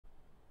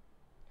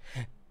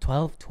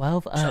12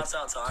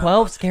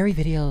 scary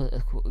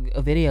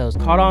videos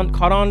caught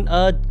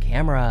on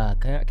camera.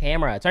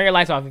 Turn your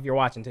lights off if you're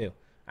watching too.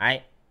 All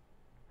right.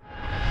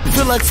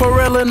 Feel like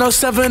Pharrell in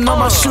 07 on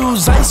my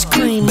shoes. Ice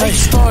cream, make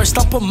stars,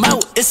 stop them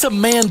out. It's a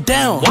man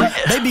down.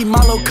 Baby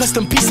Milo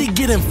custom PC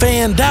getting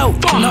fanned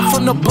out. Not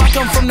from the block,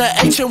 I'm from the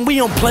H and we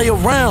don't play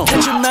around.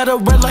 Catch him at a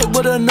red light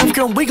with a nerf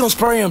gun, we gon'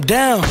 spray him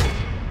down.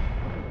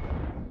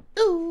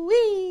 Ooh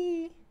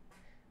wee,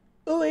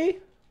 ooh wee,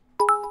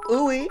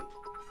 ooh wee.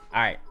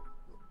 All right.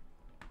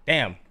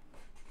 Damn.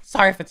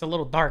 Sorry if it's a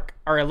little dark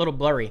or a little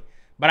blurry,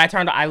 but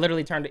I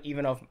literally turned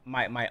even off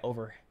my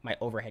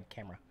overhead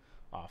camera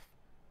off.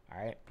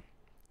 All right.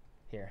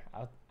 Here,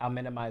 I'll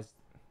minimize.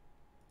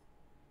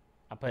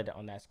 I'll put it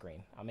on that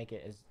screen. I'll make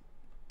it as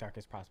dark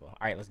as possible.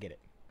 All right, let's get it.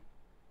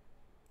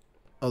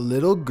 A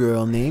little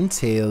girl named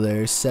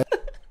Taylor.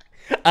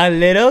 A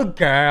little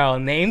girl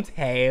named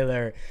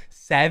Taylor,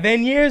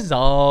 7 years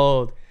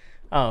old.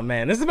 Oh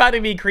man, this is about to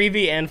be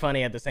creepy and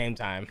funny at the same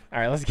time. All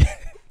right, let's get it.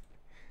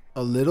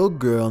 A little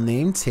girl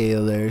named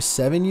Taylor,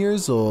 7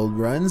 years old,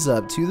 runs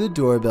up to the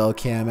doorbell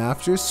cam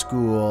after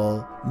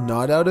school,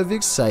 not out of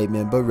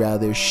excitement, but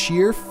rather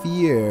sheer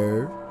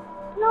fear.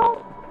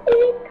 No,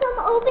 please come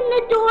open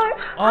the door.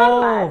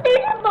 Oh. There's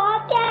a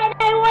bobcat.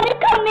 I want to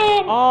come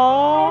in. Oh.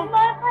 I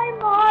want my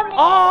mom.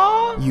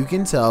 Oh. You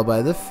can tell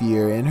by the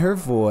fear in her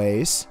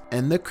voice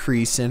and the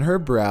crease in her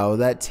brow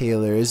that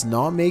Taylor is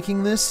not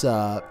making this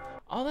up.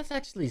 Oh, that's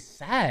actually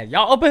sad.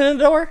 Y'all open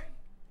the door?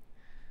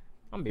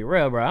 I'm gonna be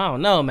real, bro. I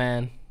don't know,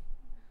 man.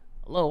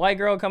 A little white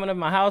girl coming to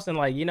my house and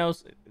like, you know,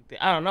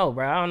 I don't know,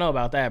 bro. I don't know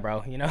about that,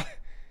 bro. You know,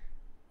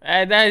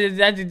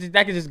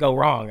 that could just go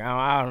wrong.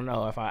 I don't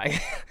know if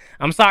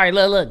I'm sorry.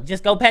 Look,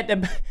 just go pet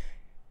the.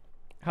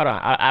 Hold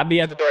on, I'll be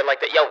at the door like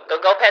that. Yo,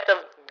 go pet the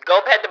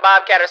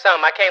bobcat or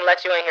something. I can't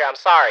let you in here. I'm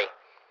sorry.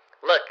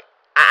 Look,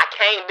 I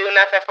can't do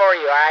nothing for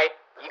you. All right,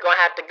 you gonna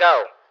have to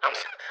go.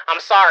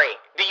 I'm sorry.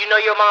 Do you know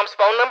your mom's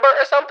phone number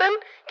or something?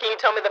 Can you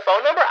tell me the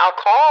phone number? I'll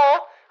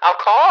call. I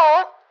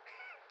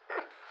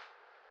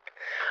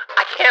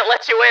can't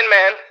let you in,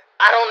 man.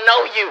 I don't know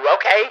you,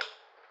 okay?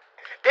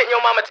 Didn't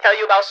your mama tell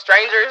you about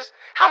strangers?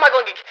 How am I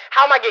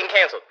getting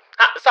canceled?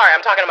 Sorry,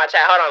 I'm talking to my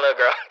chat. Hold on, little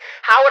girl.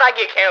 How would I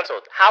get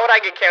canceled? How would I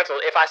get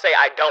canceled if I say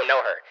I don't know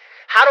her?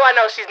 How do I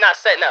know she's not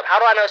setting up? How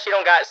do I know she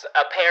don't got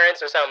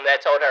parents or something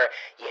that told her,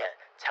 yeah,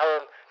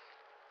 tell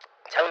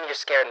him you're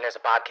scared and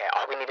there's a bobcat.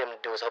 All we need him to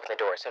do is open the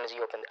door. As soon as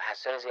he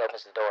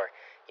opens the door,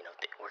 you know,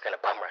 we're gonna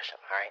bum rush him,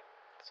 all right?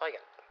 That's all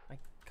you got.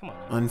 Come on.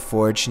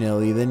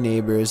 Unfortunately, the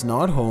neighbor is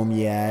not home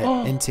yet,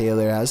 and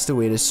Taylor has to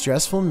wait a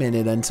stressful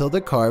minute until the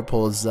car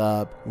pulls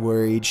up,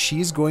 worried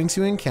she's going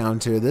to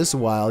encounter this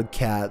wild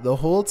cat the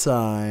whole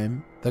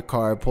time. The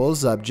car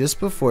pulls up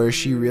just before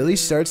she really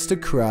starts to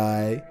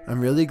cry.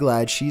 I'm really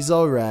glad she's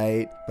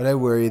alright, but I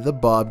worry the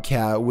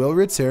bobcat will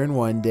return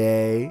one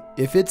day,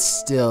 if it's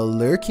still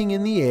lurking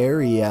in the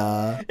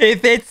area.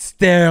 If it's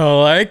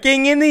still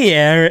lurking in the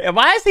area.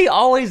 Why does he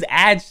always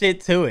add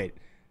shit to it?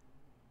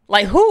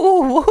 Like,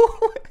 who?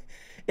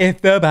 If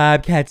the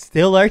bobcat's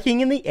still lurking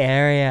in the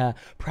area,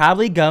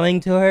 probably going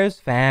to her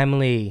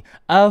family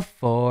of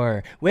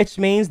 4, which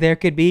means there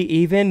could be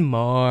even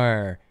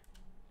more.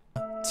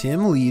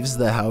 Tim leaves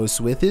the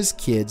house with his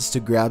kids to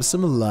grab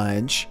some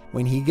lunch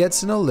when he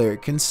gets an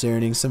alert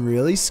concerning some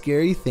really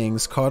scary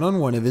things caught on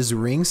one of his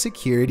Ring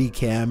security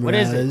cameras. What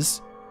is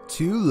it?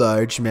 2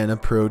 large men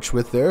approach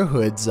with their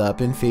hoods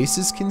up and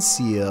faces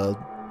concealed.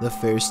 The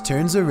first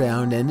turns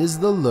around and is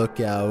the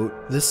lookout.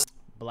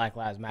 Black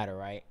Lives Matter,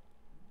 right?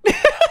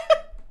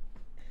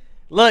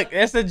 Look,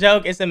 it's a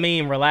joke. It's a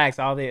meme. Relax.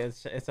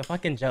 It's a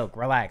fucking joke.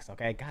 Relax,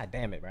 okay? God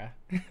damn it, bro.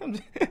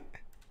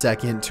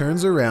 Second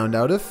turns around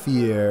out of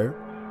fear.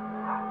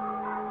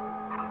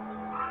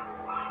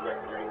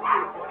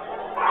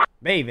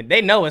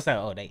 They know it's like,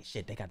 oh, they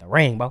got the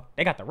ring, bro.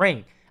 They got the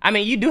ring. I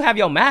mean, you do have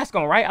your mask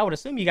on, right? I would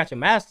assume you got your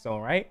masks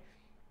on, right?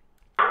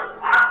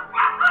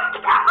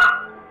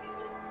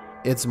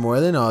 It's more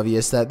than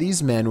obvious that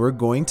these men were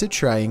going to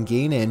try and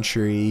gain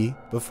entry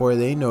before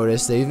they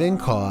notice they've been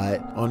caught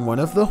on one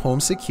of the home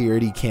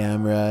security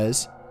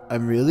cameras.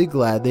 I'm really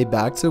glad they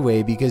backed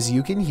away because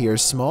you can hear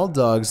small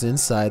dogs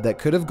inside that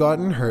could have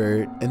gotten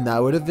hurt, and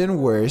that would have been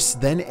worse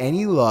than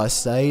any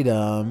lost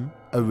item.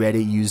 A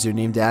Reddit user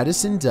named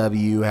Addison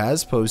W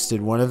has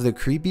posted one of the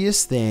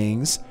creepiest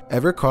things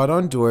ever caught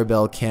on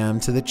doorbell cam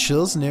to the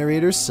Chills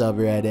Narrator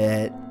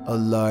subreddit. A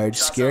large,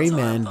 scary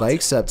man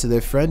bikes up to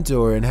their front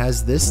door and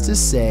has this to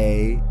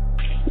say.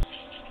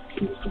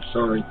 I'm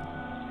sorry.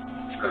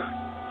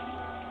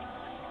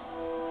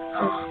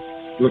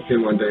 Looked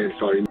in one day and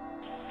saw you.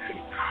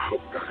 Oh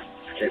God,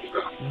 I can't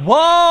stop.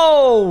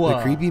 Whoa! The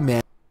creepy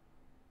man.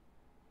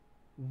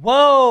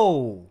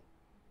 Whoa!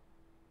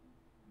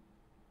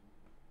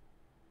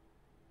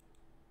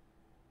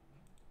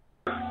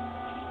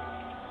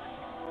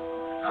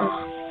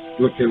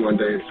 Looked in one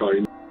day and saw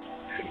you.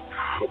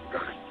 Oh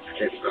God, I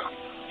can't stop.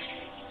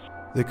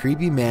 The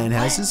creepy man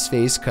has his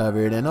face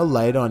covered and a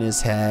light on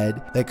his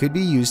head that could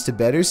be used to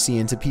better see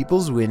into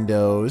people's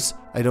windows.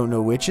 I don't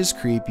know which is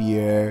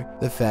creepier,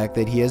 the fact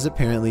that he has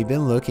apparently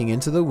been looking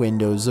into the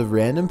windows of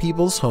random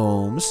people's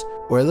homes,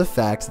 or the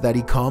fact that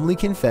he calmly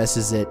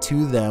confesses it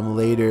to them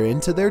later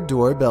into their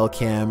doorbell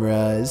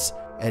cameras.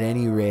 At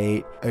any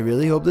rate, I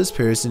really hope this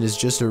person is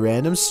just a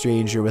random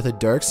stranger with a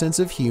dark sense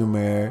of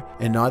humor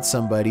and not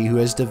somebody who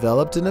has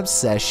developed an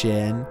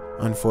obsession.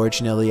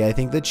 Unfortunately, I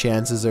think the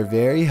chances are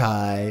very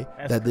high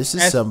that this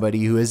is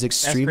somebody who is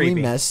extremely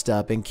messed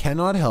up and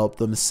cannot help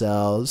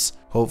themselves.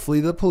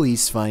 Hopefully the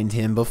police find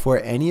him before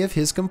any of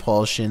his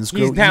compulsions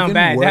grow even worse. He's down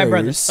bad. That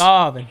brother's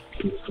starving.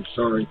 I'm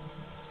sorry.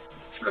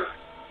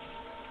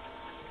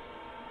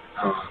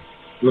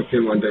 Looked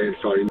in one day and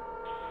saw you. And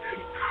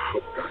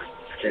oh God,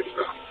 I can't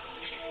stop.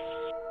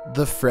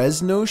 The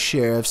Fresno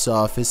Sheriff's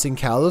Office in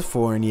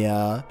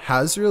California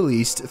has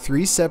released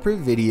 3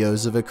 separate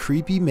videos of a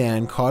creepy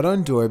man caught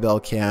on doorbell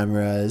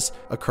cameras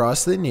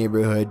across the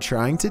neighborhood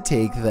trying to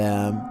take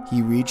them.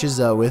 He reaches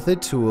out with a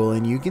tool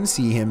and you can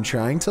see him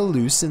trying to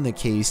loosen the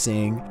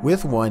casing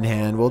with one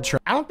hand while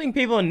trying. I don't think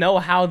people know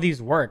how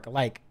these work.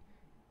 Like,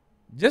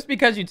 just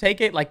because you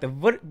take it, like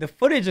the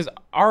footage is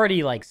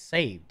already like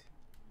saved.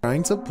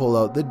 Trying to pull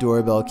out the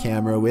doorbell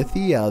camera with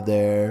the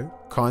other.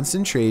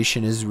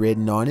 Concentration is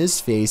written on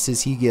his face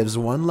as he gives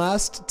one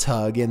last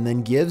tug and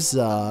then gives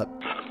up.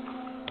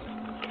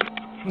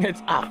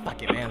 It's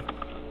fuck it, man.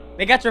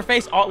 They got your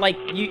face all like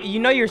you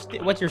know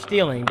what you're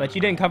stealing, but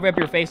you didn't cover up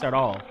your face at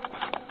all.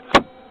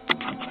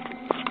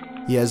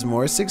 He has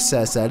more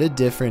success at a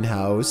different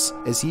house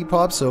as he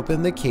pops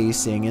open the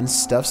casing and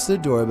stuffs the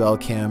doorbell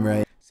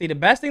camera. See, the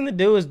best thing to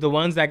do is the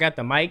ones that got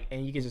the mic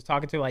and you can just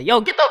talk it to like, yo,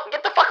 Get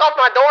the fuck off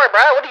my door,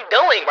 bro. What are you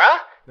doing, bro?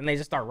 Then they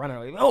just start running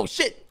away. Oh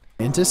shit.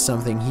 Into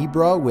something he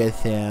brought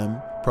with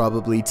him,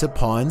 probably to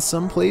pawn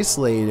someplace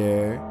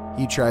later.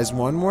 He tries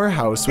one more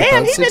house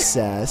without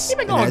success,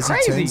 and as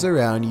he turns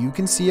around, you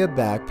can see a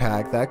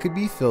backpack that could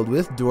be filled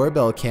with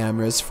doorbell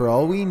cameras for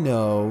all we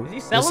know.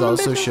 This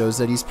also shows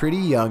that he's pretty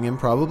young and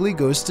probably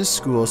goes to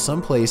school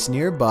someplace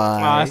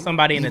nearby.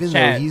 Somebody in the chat.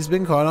 Even though he's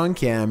been caught on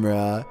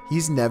camera,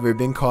 he's never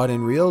been caught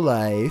in real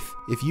life.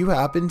 If you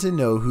happen to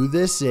know who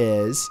this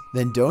is,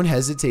 then don't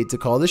hesitate to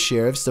call the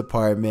sheriff's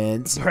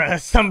department.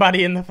 Bruh,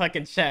 somebody in the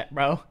fucking chat,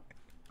 bro.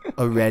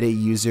 A Reddit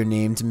user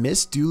named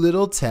Miss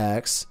Doolittle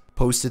Tex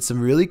posted some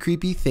really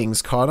creepy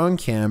things caught on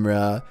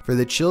camera for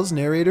the Chills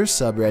Narrator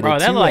subreddit. Bro,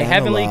 that to like analyze.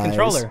 Heavenly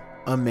Controller.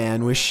 A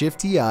man with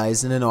shifty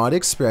eyes and an odd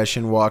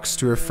expression walks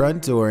to her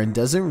front door and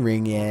doesn't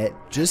ring it,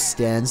 just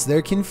stands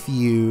there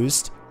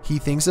confused. He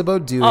thinks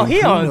about doing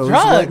who knows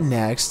what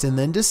next and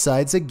then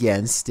decides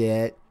against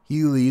it.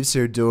 He leaves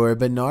her door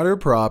but not her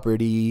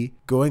property,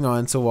 going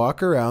on to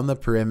walk around the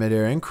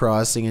perimeter and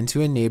crossing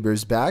into a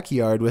neighbor's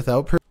backyard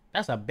without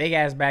That's a big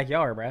ass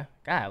backyard, bruh.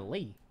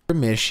 Golly.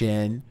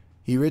 Permission.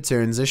 He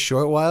returns a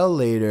short while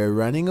later,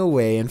 running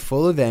away and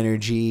full of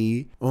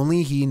energy.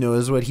 Only he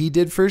knows what he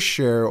did for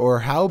sure or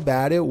how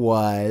bad it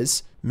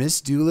was. Miss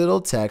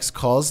Doolittle Tex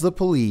calls the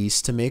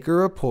police to make a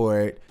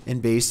report,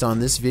 and based on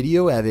this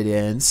video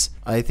evidence,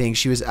 I think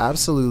she was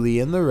absolutely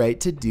in the right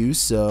to do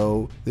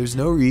so. There's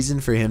no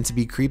reason for him to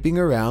be creeping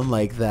around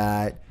like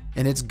that.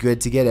 And it's good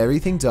to get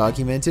everything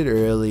documented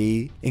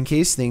early, in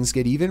case things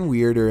get even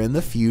weirder in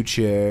the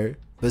future.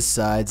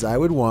 Besides, I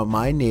would want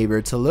my neighbor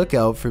to look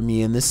out for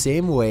me in the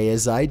same way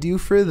as I do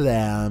for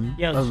them.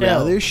 A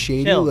rather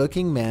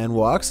shady-looking man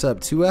walks up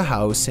to a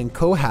house in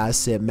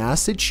Cohasset,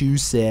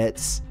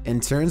 Massachusetts,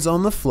 and turns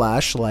on the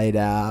flashlight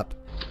app.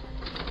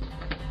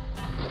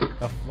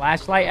 The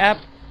flashlight app?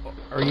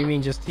 Or you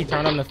mean just he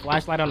turned on the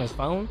flashlight on his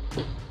phone?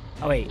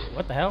 Oh wait,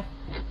 what the hell?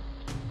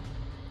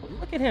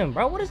 Look at him,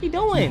 bro. What is he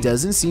doing? He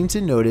doesn't seem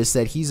to notice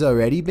that he's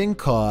already been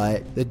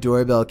caught. The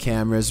doorbell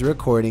camera's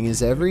recording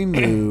his every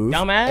move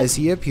as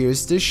he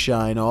appears to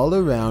shine all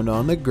around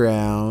on the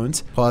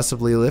ground,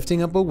 possibly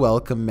lifting up a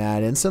welcome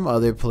mat and some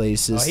other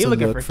places to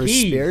look for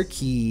spare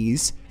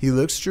keys. He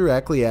looks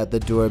directly at the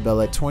doorbell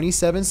at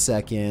 27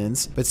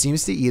 seconds, but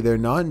seems to either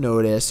not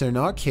notice or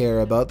not care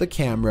about the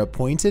camera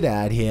pointed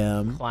at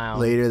him.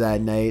 Later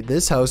that night,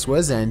 this house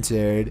was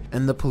entered,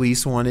 and the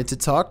police wanted to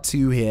talk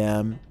to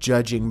him.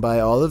 Judging by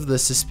all of the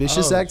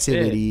suspicious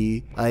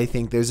activity, I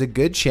think there's a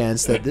good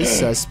chance that this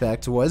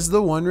suspect was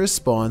the one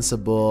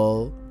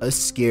responsible. A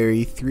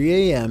scary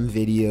 3 a.m.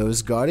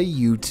 video's got a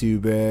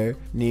YouTuber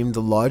named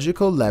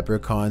Logical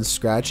Leprechaun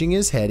scratching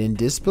his head in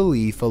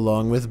disbelief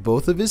along with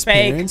both of his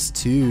parents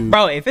too.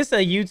 Bro, if it's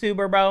a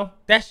YouTuber, bro,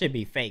 that should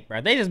be fake, bro.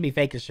 They just be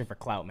faking shit for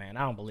clout, man.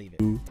 I don't believe it.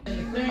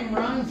 The thing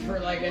runs for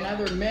like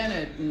another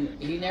minute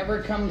and he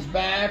never comes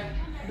back.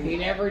 He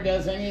never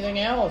does anything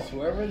else.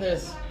 Whoever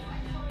this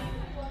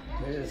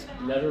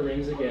never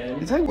rings again.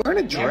 Is he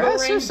wearing a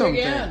dress or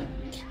something?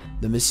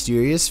 The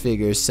mysterious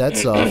figure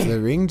sets off the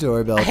Ring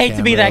doorbell I hate camera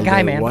to be that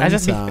guy, man. one I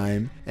just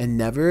time and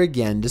never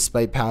again,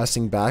 despite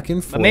passing back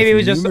and forth maybe it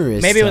was just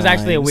numerous maybe it was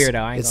actually a times. weirdo.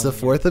 I ain't It's the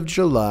gonna lie. 4th of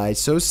July,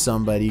 so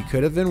somebody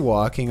could have been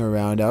walking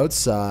around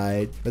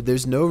outside, but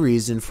there's no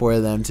reason for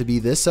them to be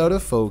this out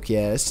of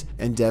focus,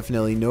 and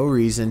definitely no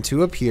reason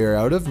to appear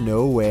out of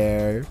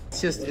nowhere.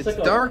 It's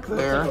dark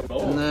there,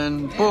 and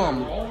then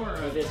boom,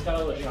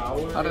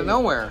 out of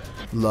nowhere.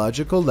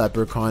 Logical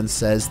Leprechaun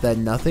says that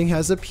nothing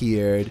has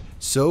appeared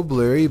so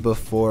blurry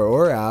before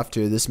or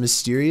after this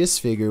mysterious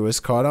figure was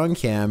caught on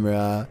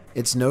camera.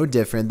 It's no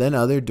different than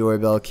other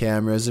doorbell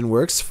cameras and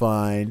works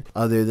fine,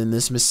 other than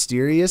this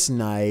mysterious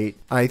night.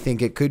 I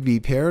think it could be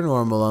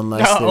paranormal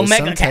unless there's Omega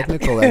some Cat.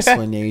 technical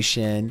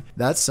explanation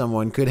that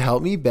someone could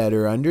help me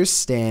better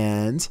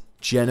understand.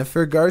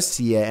 Jennifer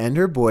Garcia and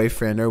her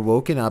boyfriend are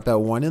woken up at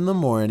 1 in the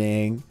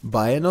morning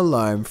by an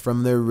alarm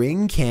from their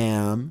Ring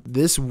cam.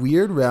 This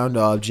weird round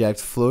object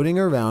floating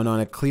around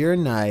on a clear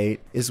night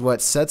is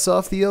what sets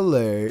off the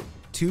alert.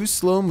 Too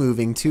slow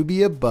moving to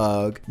be a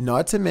bug,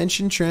 not to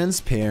mention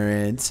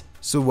transparent.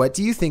 So what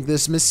do you think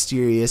this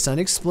mysterious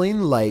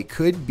unexplained light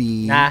could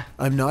be? Nah.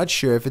 I'm not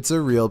sure if it's a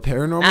real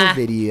paranormal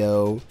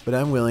video, but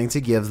I'm willing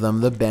to give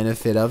them the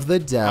benefit of the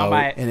doubt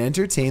buy it. and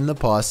entertain the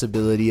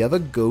possibility of a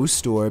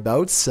ghost orb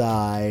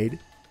outside.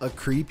 A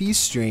creepy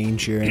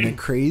stranger in a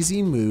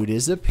crazy mood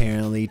is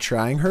apparently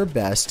trying her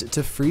best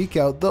to freak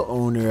out the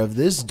owner of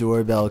this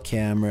doorbell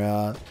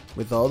camera.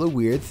 With all the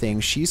weird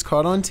things she's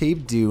caught on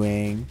tape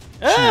doing,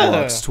 she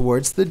walks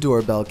towards the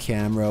doorbell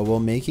camera while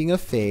making a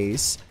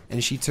face,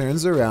 and she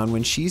turns around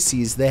when she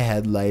sees the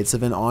headlights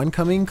of an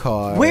oncoming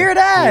car. Weird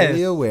ass!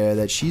 Clearly aware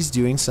that she's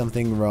doing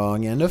something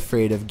wrong and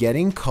afraid of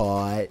getting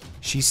caught.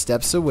 She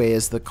steps away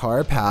as the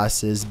car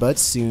passes, but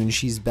soon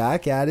she's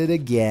back at it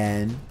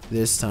again,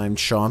 this time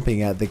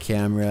chomping at the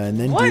camera and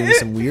then doing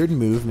some weird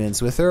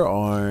movements with her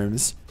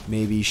arms.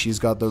 Maybe she's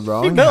got the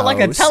wrong built like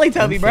a house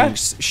Teletubby, and bruh.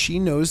 thinks she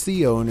knows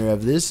the owner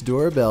of this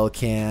doorbell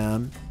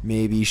cam.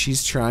 Maybe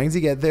she's trying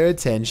to get their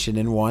attention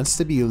and wants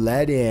to be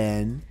let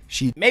in.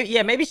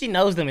 Maybe she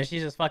knows them and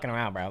she's just fucking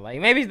around, bro.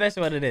 Like maybe that's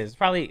what it is.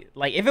 Probably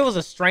like if it was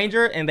a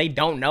stranger and they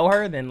don't know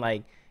her, then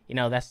like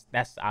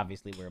that's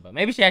obviously weird. But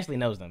maybe she actually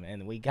knows them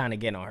and we kind of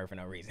getting on her for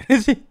no reason.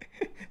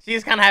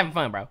 She's kind of having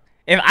fun, bro.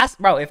 If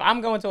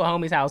I'm going to a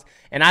homie's house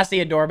and I see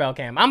a doorbell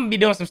cam, I'm gonna be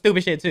doing some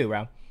stupid shit too,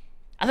 bro.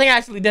 I think I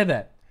actually did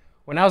that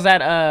when I was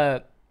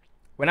at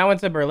when I went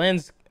to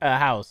Berlin's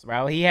house,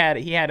 bro. He had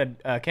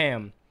a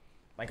cam,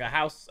 like a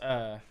house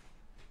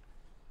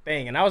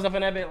thing, and I was up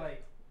in that bit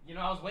like.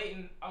 I was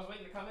waiting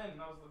to come in,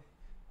 and I was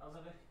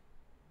up there.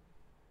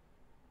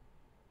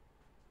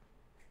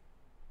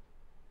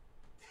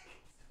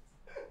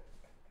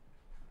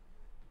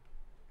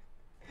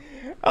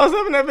 I was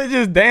up in that bit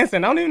just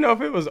dancing. I don't even know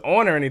if it was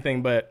on or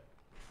anything, but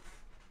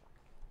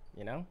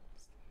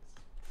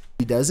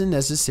She doesn't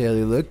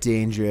necessarily look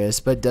dangerous,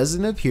 but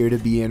doesn't appear to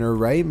be in her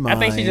right mind. I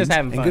think she's just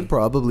having and fun. could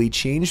probably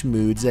change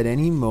moods at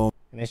any moment.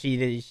 And then she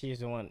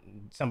just want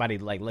somebody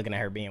like looking at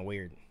her being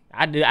weird.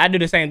 I do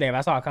the same thing. If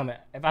I saw a car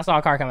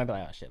coming, I'd be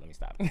like, oh shit, let me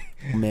stop.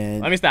 Man,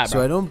 Let me stop, so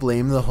bro. I don't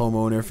blame the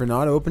homeowner for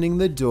not opening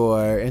the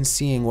door and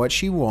seeing what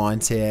she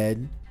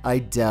wanted. I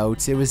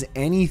doubt it was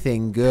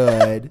anything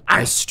good.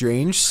 A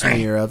strange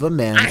smear of a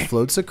man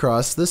floats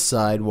across the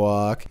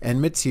sidewalk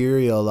and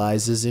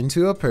materializes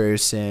into a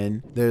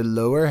person. Their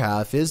lower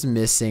half is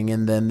missing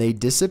and then they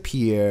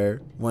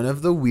disappear. One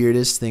of the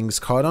weirdest things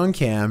caught on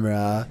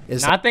camera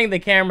is I think the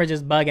camera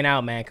just bugging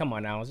out, man. Come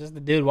on now, it's just the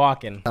dude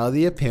walking. how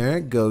the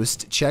apparent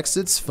ghost checks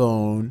its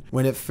phone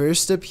when it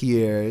first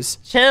appears.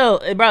 Chill,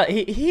 bro.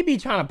 He be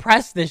trying to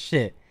press this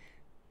shit.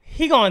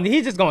 He's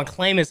just gonna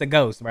claim it's a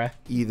ghost, bro.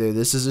 Either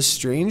this is a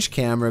strange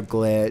camera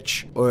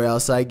glitch, or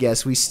else I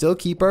guess we still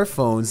keep our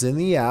phones in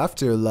the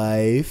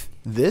afterlife.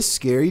 This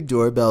scary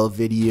doorbell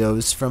video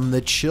is from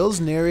the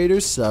Chills Narrator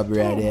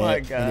subreddit, Oh my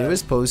God. and it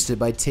was posted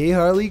by Tay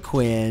Harley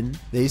Quinn.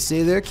 They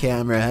say their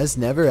camera has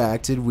never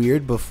acted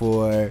weird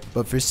before,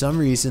 but for some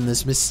reason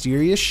this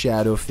mysterious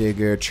shadow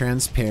figure,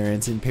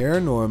 transparent and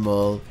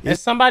paranormal,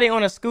 There's somebody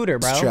on a scooter,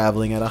 bro. is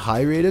traveling at a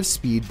high rate of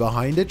speed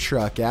behind a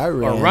truck at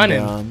random.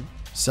 running.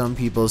 Some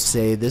people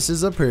say this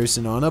is a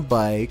person on a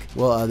bike,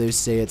 while others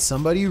say it's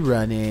somebody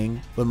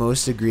running, but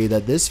most agree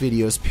that this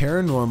video is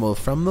paranormal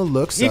from the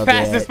looks He of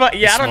fast it. as fuck.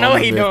 Yeah, A I don't small know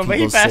what he number of doing, but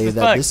he people fast say as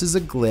that fuck. this is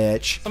a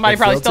glitch. Somebody but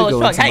probably fail stole to his go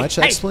truck. into Hey, much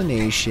hey,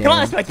 explanation. come on,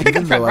 let's pick up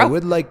Even truck, though bro. I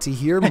would like to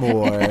hear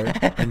more.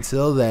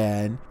 Until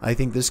then, I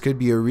think this could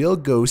be a real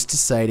ghost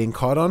sighting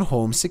caught on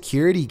home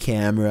security Not a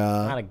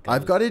camera. ghost.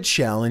 I've got a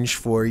challenge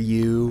for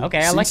you. Okay,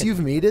 I Since like it. you've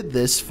made it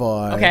this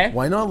far, Okay.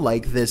 why not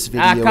like this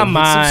video come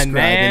and hit on, subscribe in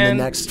man.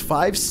 the next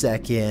 5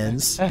 seconds,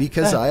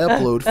 because I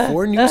upload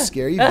 4 new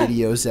scary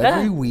videos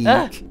every week.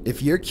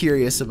 If you're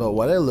curious about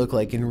what I look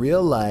like in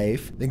real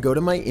life, then go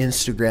to my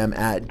Instagram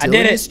at I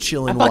did it.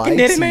 fucking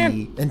did it, DylanIsChillinYT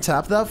man. and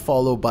tap that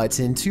follow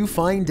button to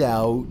find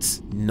out.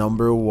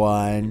 Number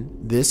 1,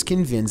 this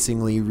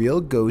convincingly real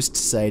ghost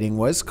sighting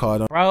was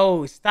caught on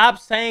Bro, stop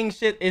saying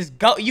shit is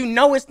You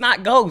know it's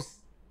not ghost.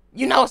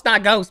 You know it's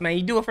not ghost, man.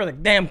 You do it for the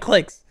damn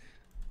clicks.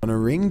 on a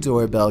Ring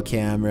doorbell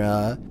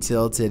camera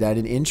tilted at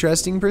an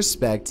interesting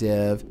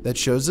perspective that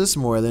shows us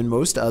more than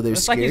most other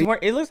scary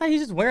it looks like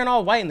he's just wearing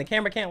all white and the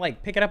camera can't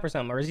like pick it up or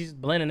something, or is he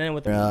just blending in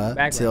with the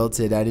background?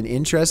 Tilted at an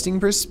interesting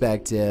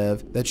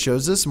perspective that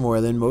shows us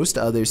more than most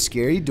other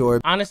scary door.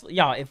 Honestly,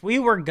 y'all, if we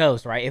were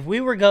ghosts, right? If we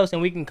were ghosts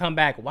and we can come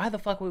back, why the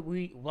fuck would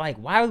we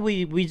why would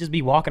we just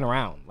be walking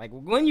around? Like,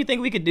 wouldn't you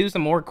think we could do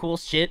some more cool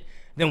shit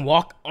than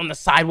walk on the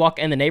sidewalk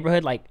in the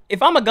neighborhood? Like,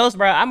 if I'm a ghost,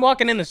 bro, I'm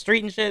walking in the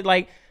street and shit,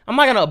 like, I'm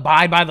not gonna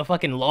abide by the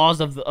fucking laws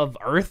of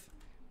Earth.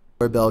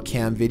 Doorbell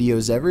cam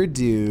videos ever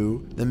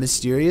do, the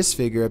mysterious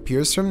figure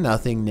appears from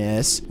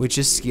nothingness, which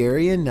is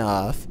scary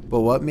enough, but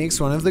what makes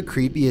one of the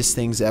creepiest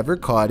things ever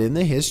caught in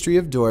the history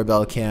of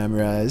doorbell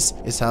cameras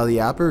is how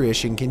the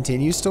apparition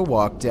continues to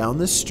walk down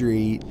the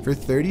street for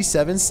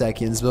 37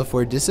 seconds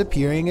before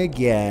disappearing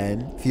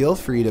again. Feel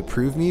free to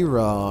prove me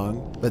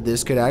wrong, but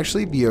this could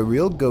actually be a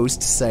real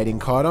ghost sighting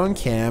caught on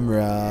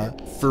camera.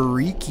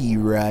 Freaky,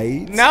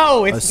 right?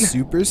 No, it's a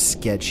super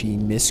sketchy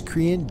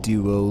miscreant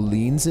duo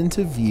leans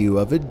into view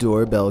of a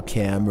doorbell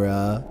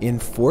camera in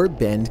Fort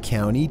Bend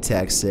County,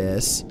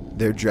 Texas.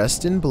 They're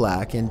dressed in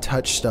black and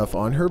touch stuff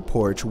on her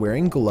porch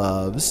wearing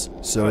gloves,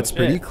 so it's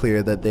pretty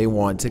clear that they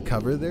want to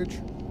cover their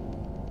track.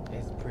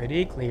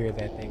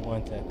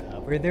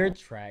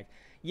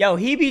 Yo,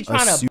 he be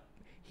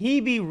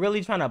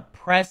really trying to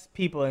press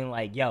people and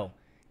like, yo,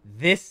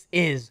 this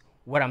is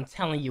what I'm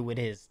telling you it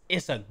is.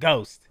 It's a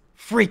ghost.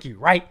 Freaky,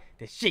 right?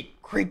 This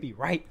shit creepy,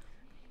 right?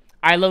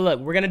 All right,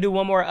 look, we're gonna do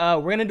one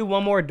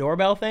more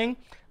doorbell thing.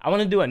 I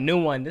want to do a new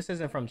one. This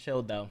isn't from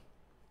Chilled though.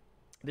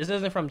 This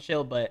isn't from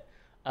Chilled, but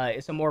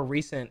it's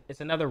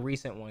another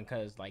recent one,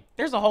 because like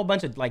there's a whole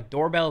bunch of like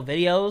doorbell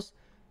videos,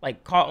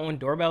 like caught on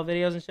doorbell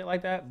videos and shit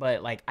like that,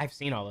 but like I've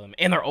seen all of them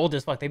and they're old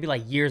as fuck. They'd be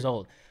like years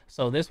old.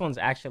 So this one's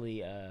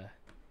actually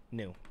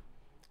new.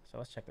 So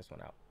let's check this one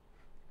out.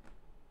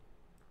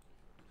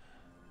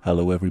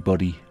 Hello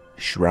everybody,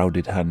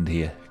 Shrouded Hand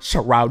here.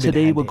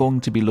 Today we're going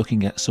to be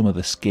looking at some of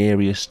the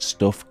scariest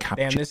stuff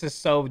captured. Damn, this is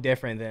so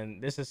different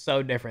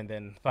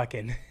than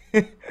fucking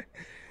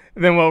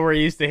than what we're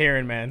used to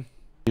hearing, man.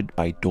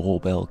 By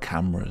doorbell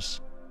cameras.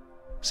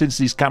 Since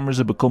these cameras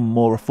have become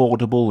more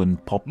affordable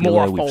and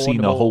popular, we've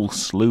seen a whole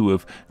slew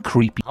of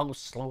creepy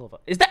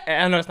Is that?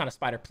 I know it's not a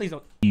spider. Please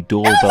don't.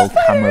 Doorbell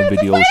camera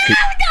videos.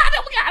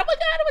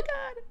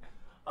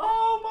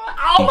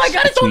 Oh my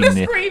god, it's on the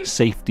screen.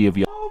 Safety of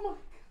your.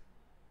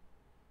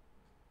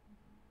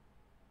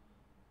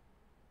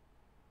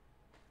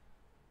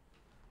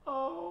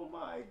 Oh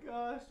my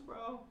gosh,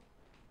 bro.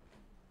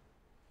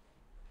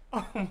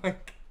 Oh my god.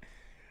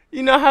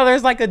 You know how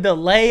there's like a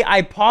delay?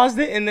 I paused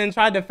it and then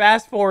tried to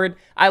fast forward.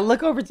 I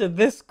look over to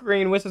this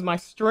screen, which is my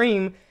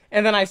stream,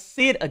 and then I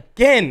see it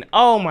again.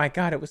 Oh my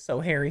god, it was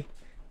so hairy.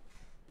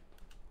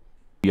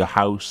 Your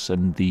house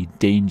and the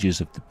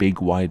dangers of the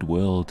big wide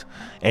world.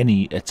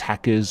 Any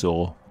attackers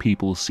or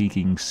people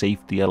seeking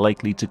safety are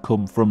likely to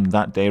come from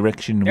that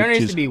direction,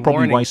 which is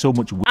probably why so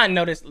much. I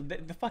noticed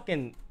the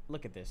fucking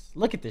look at this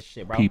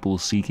shit, bro. People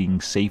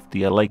seeking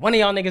safety are like one of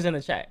y'all niggas in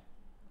the chat.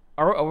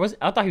 Or was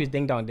I thought he was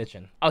ding dong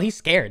ditching. Oh, he's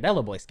scared. That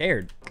little boy's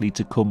scared.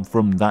 To come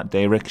from that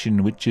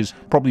direction, which is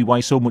probably why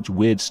so much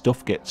weird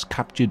stuff gets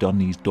captured on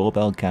these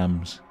doorbell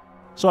cams.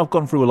 So I've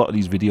gone through a lot of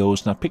these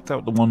videos and I've picked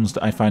out the ones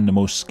that I find the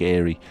most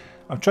scary.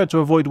 I've tried to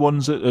avoid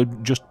ones that are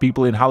just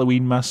people in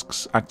Halloween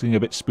masks acting a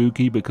bit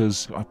spooky,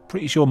 because I'm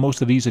pretty sure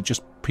most of these are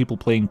just people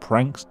playing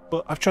pranks.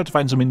 But I've tried to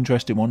find some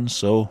interesting ones,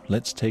 so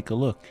let's take a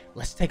look.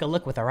 Let's take a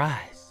look with our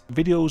eyes.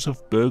 Videos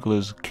of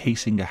burglars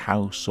casing a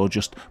house or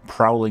just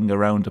prowling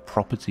around a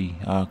property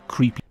are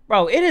creepy.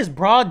 Bro, it is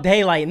broad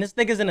daylight and this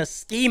nigga's in a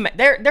ski mask.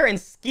 They're in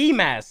ski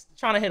masks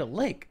trying to hit a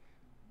lick.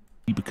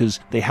 Because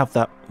they have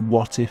that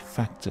what if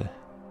factor.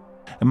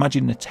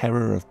 Imagine the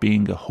terror of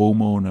being a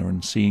homeowner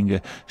and seeing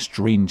a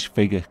strange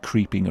figure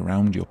creeping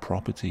around your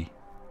property.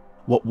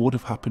 What would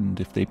have happened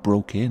if they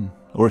broke in?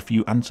 Or if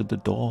you answered the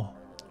door?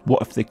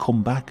 What if they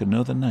come back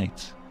another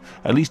night?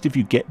 At least if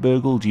you get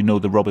burgled, you know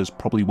the robbers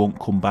probably won't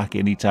come back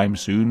anytime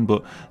soon,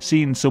 but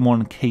seeing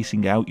someone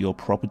casing out your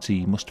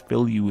property must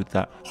fill you with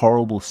that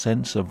horrible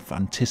sense of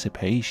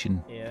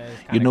anticipation. Yeah,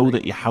 you know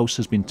that your house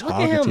has been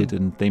targeted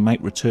and they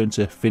might return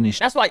to finish.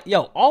 That's why,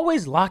 yo,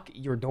 always lock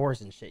your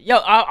doors and shit. Yo,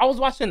 I was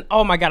watching,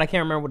 oh my god, I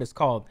can't remember what it's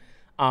called,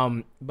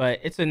 but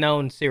it's a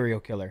known serial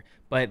killer.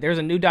 But there's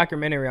a new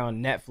documentary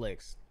on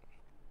Netflix,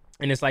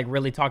 and it's like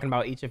really talking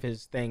about each of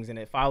his things, and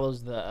it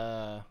follows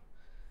the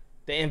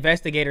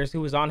investigators who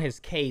was on his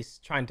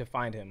case trying to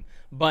find him.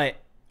 But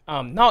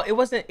no, it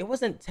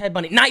wasn't Ted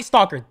Bundy. Night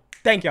Stalker.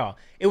 Thank y'all.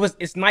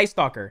 It's Night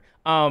Stalker.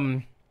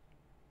 Bro,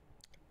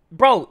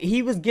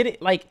 he was getting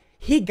like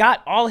he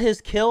got all his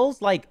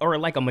kills, or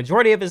a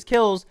majority of his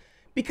kills,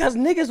 because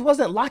niggas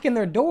wasn't locking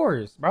their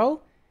doors,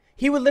 bro.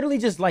 He would literally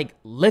just like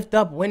lift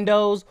up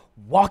windows,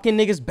 walk in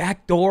niggas'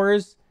 back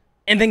doors,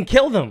 and then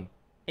kill them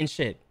and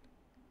shit.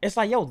 It's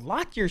like, yo,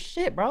 lock your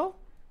shit, bro.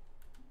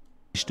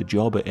 The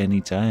job at any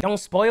time. Don't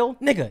spoil,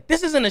 nigga.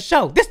 This isn't a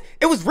show.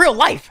 It was real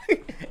life.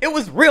 It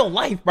was real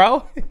life,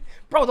 bro.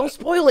 Bro, don't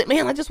spoil it,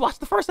 man. I just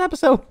watched the first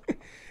episode.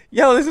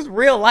 Yo, this is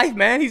real life,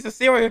 man. He's a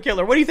serial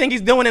killer. What do you think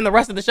he's doing in the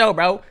rest of the show,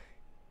 bro?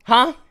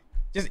 Huh?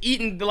 Just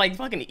eating, like,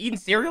 fucking eating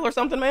cereal or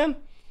something, man?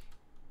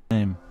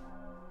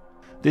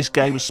 This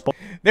guy was spotted.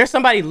 There's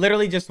somebody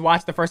literally just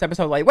watched the first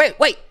episode like,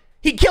 wait,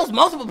 he kills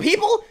multiple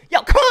people?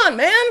 Yo, come on,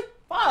 man.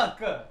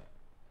 Fuck.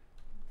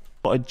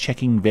 Spotted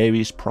checking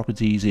various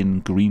properties in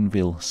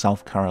Greenville,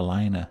 South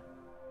Carolina.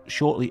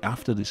 Shortly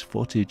after this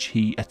footage,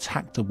 he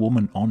attacked a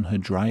woman on her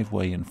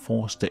driveway and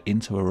forced her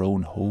into her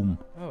own home.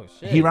 Oh,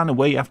 shit. He ran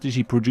away after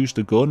she produced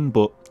a gun,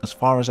 but as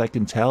far as I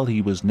can tell,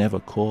 he was never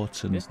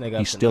caught, and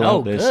he's still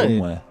out there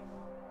somewhere.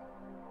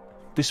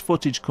 This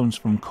footage comes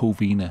from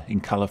Covina in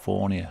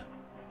California.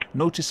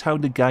 Notice how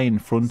the guy in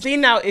front... See,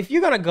 now, if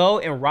you're gonna go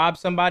and rob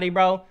somebody,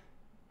 bro,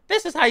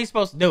 this is how you're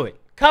supposed to do it.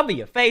 Cover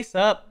your face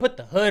up, put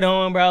the hood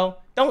on, bro.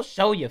 Don't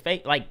show your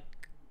face, like,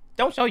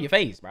 don't show your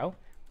face, bro.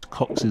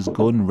 Cocks his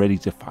gun ready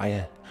to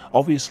fire.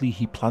 Obviously,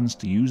 he plans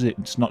to use it.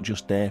 It's not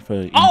just there for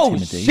intimidation. Oh,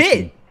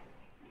 shit!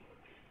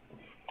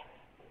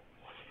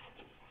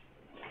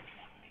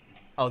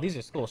 Oh, these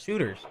are school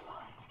shooters.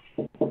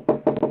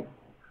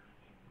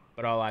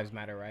 But all lives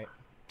matter, right?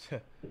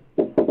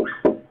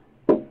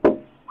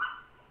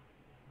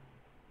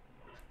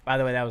 By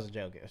the way, that was a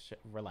joke.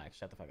 Relax.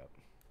 Shut the fuck up.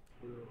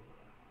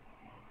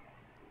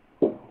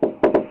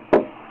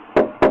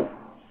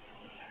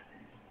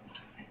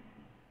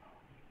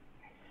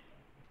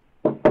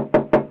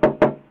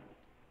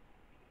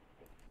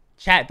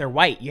 Chat, they're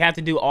white. You have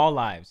to do all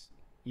lives.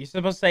 You're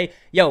supposed to say,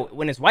 yo,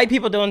 when it's white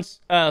people doing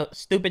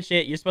stupid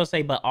shit, you're supposed to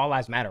say, but all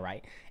lives matter,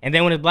 right? And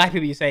then when it's black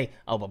people, you say,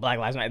 oh, but black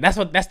lives matter.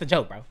 That's the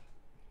joke, bro.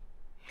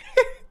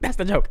 That's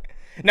the joke.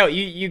 No,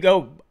 you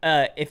go,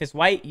 if it's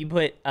white, you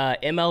put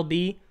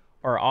MLB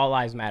or all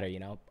lives matter,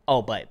 you know?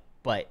 Oh, but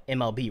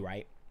MLB,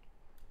 right?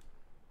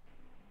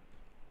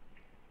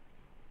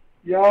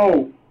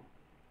 Yo.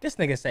 This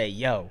nigga say,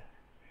 yo.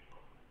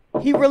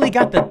 He really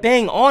got the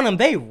thing on him.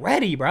 They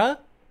ready, bruh.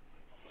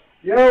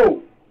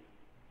 Yo.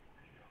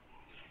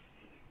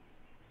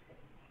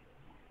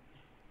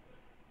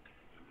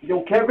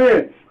 Yo,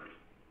 Kevin.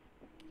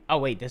 Oh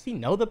wait, does he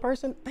know the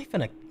person? They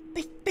finna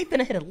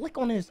hit a lick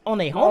on their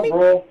homie.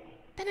 Bro.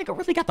 That nigga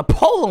really got the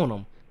pole on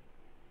him.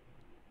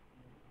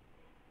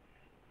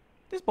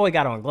 This boy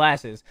got on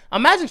glasses.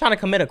 Imagine trying to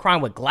commit a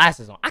crime with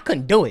glasses on. I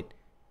couldn't do it.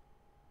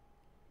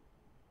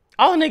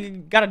 All a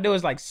nigga gotta do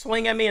is like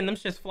swing at me and them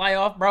shits fly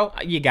off, bro.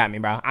 You got me,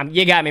 bro.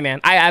 You got me,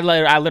 man. I'm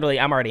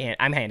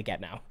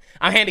handicapped now.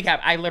 I'm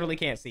handicapped. I literally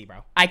can't see, bro.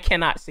 I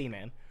cannot see,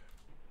 man.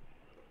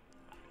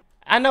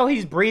 I know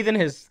he's breathing.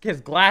 His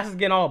glasses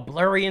getting all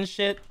blurry and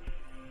shit.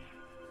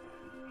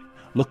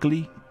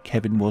 Luckily,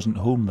 Kevin wasn't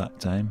home that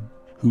time.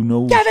 Who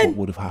knows what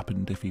would have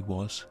happened if he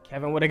was.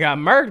 Kevin would have got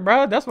murked,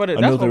 bro.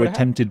 Another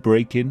attempted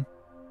break-in.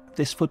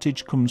 This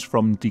footage comes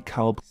from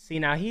DeKalb. See,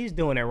 now he's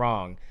doing it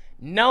wrong.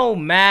 No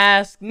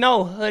mask,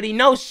 no hoodie,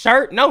 no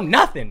shirt, no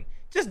nothing.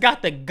 Just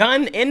got the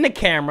gun in the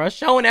camera,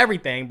 showing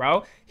everything,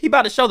 bro. He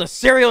about to show the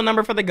serial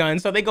number for the gun,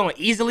 so they gonna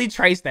easily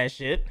trace that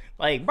shit.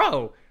 Like,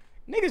 bro,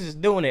 niggas is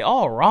doing it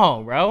all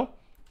wrong, bro.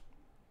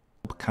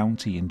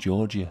 County in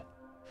Georgia.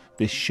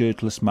 This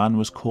shirtless man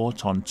was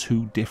caught on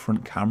 2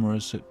 different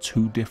cameras at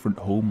 2 different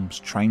homes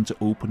trying to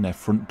open their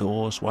front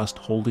doors whilst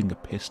holding a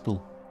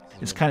pistol.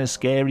 It's kind of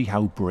scary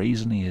how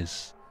brazen he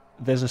is.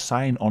 There's a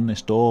sign on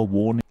this door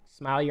warning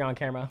Smile, you're on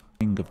camera.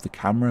 Of the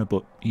camera,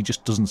 but he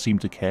just doesn't seem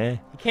to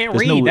care. He can't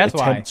There's read, no that's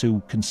attempt to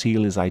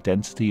conceal his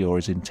identity or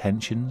his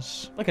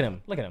intentions. Look at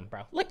him,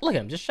 bro. Look at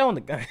him, just showing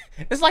the gun.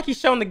 It's like he's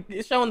showing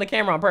the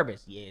camera on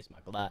purpose. Yeah, it's my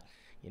Glock,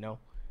 you know.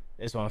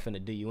 This one I'm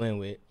finna do you in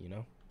with, you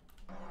know.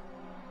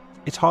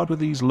 It's hard with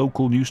these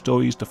local news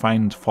stories to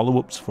find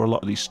follow-ups for a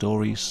lot of these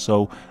stories,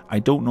 so I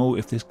don't know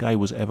if this guy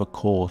was ever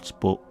caught,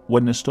 but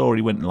when the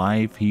story went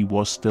live, he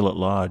was still at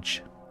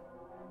large.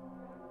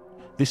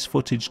 This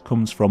footage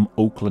comes from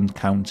Oakland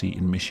County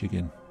in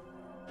Michigan.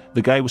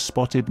 The guy was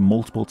spotted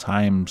multiple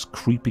times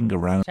creeping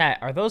around.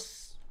 Chat,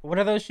 what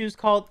are those shoes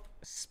called?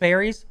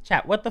 Sperry's?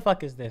 Chat, what the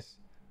fuck is this?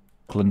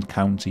 Oakland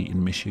County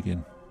in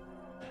Michigan.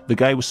 The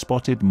guy was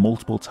spotted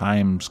multiple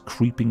times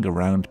creeping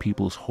around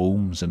people's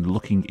homes and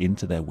looking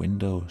into their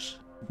windows.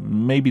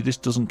 Maybe this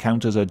doesn't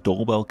count as a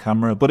doorbell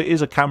camera, but it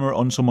is a camera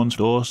on someone's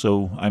door,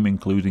 so I'm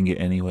including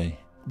it anyway.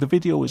 The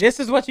video is...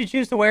 This is what you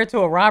choose to wear to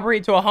a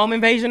robbery, to a home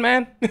invasion,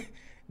 man?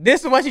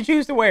 This is what you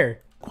choose to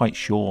wear. Quite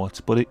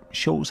short, but it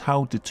shows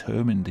how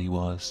determined he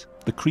was.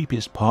 The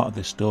creepiest part of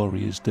this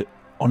story is that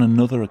on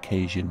another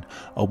occasion,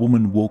 a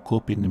woman woke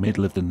up in the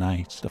middle of the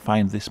night to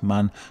find this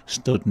man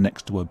stood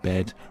next to her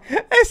bed.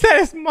 They said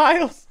it's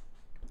Miles.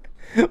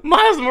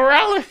 Miles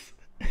Morales.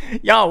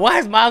 Y'all, why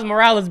is Miles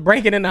Morales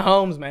breaking into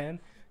homes, man?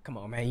 Come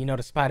on, man. You know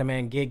the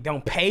Spider-Man gig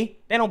don't pay.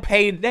 They don't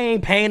pay. They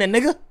ain't paying a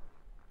nigga.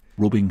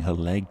 Rubbing her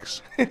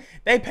legs.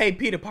 They pay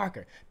Peter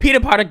Parker. Peter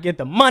Parker get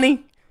the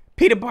money.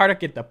 Peter Parker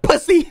get the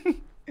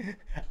pussy.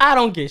 I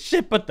don't get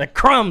shit but the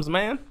crumbs,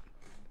 man.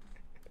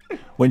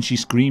 When she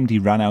screamed, he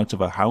ran out of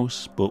her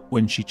house, but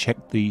when she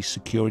checked the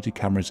security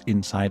cameras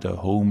inside her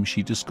home,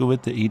 she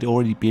discovered that he'd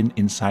already been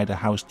inside her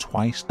house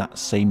twice that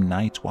same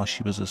night while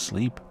she was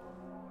asleep.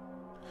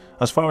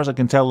 As far as I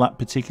can tell, that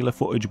particular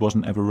footage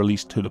wasn't ever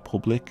released to the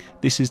public.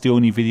 This is the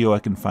only video I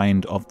can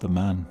find of the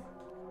man.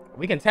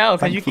 We can tell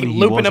because you keep Thankfully, he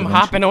looping was them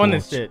hopping on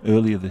this eventually shit. caught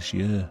earlier this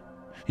year.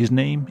 His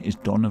name is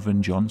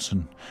Donovan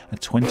Johnson, a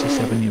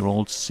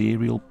 27-year-old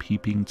serial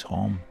peeping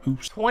Tom who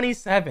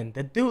 27.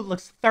 The dude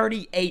looks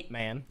 38,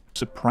 man.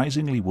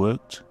 surprisingly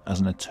worked as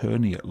an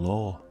attorney at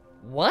law.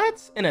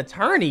 What? An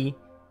attorney?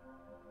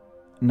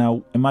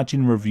 Now,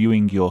 imagine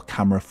reviewing your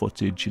camera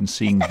footage and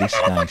seeing this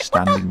guy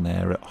standing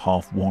there at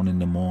 1:30 in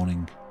the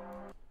morning.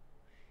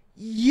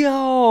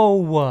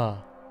 Yo!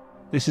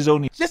 This is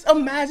only... Just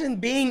imagine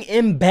being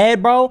in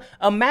bed, bro.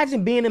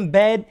 Imagine being in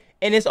bed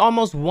and it's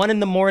almost 1 in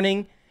the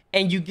morning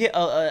and you get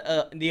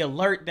the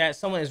alert that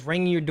someone is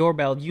ringing your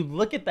doorbell. You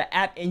look at the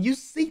app and you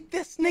see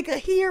this nigga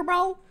here,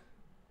 bro.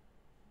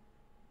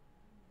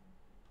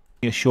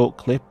 a short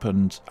clip,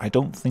 and I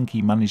don't think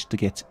he managed to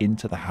get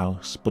into the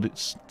house, but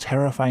it's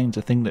terrifying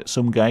to think that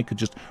some guy could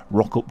just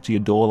rock up to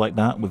your door like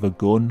that with a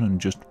gun and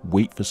just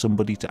wait for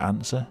somebody to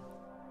answer.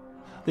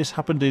 This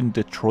happened in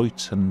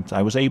Detroit, and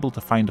I was able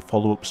to find a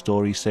follow-up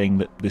story saying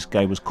that this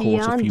guy was caught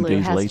Beyond a few Blue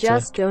days has later.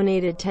 just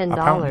donated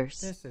 $10.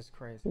 This is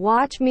crazy.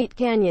 Watch Meat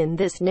Canyon.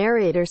 This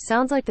narrator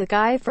sounds like the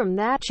guy from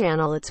that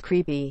channel. It's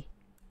creepy.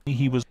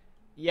 He was...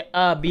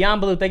 Yeah,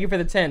 Beyond Blue, thank you for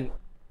the 10.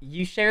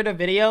 You shared a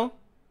video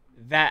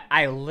that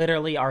I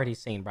literally already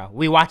seen, bro.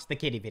 We watched the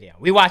kitty video.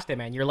 We watched it,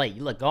 man. You're late.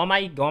 Look, go on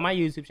my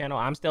YouTube channel.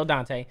 I'm still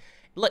Dante.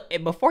 Look,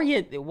 before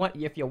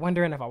if you're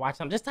wondering if I watch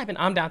something, just type in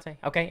I'm Dante,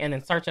 okay, and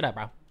then search it up,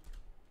 bro.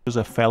 Was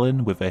a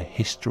felon with a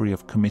history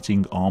of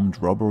committing armed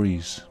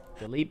robberies.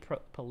 Delete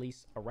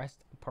police arrest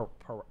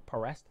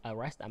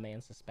a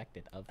man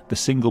suspected of. The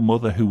single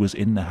mother who was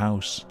in the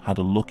house had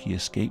a lucky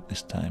escape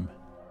this time.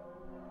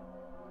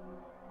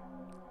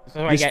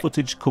 So this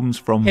footage comes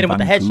from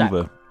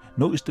Vancouver.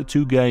 Notice the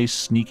two guys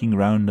sneaking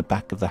around the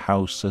back of the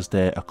house as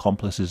their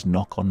accomplices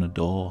knock on the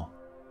door.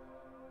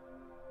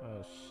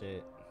 Oh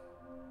shit.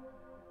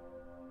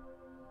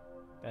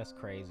 That's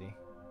crazy.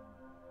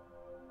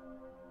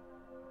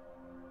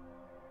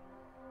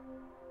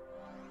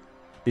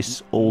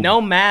 This old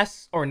no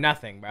masks or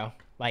nothing, bro.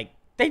 Like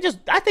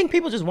I think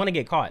people just want to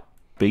get caught.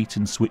 Bait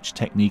and switch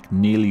technique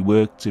nearly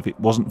worked if it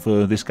wasn't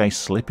for this guy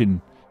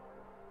slipping.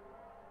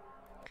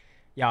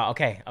 Y'all,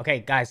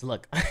 okay, guys,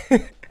 look.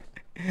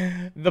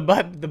 the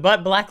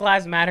butt Black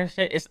Lives Matter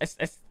shit,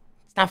 it's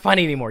not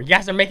funny anymore. You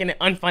guys are making it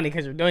unfunny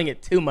because you're doing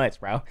it too much,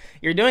 bro.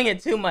 You're doing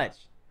it too much.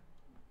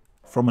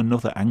 From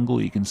another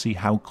angle, you can see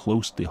how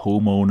close the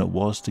homeowner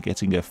was to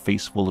getting a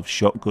face full of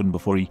shotgun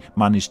before he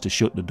managed to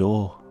shut the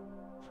door.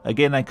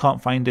 Again, I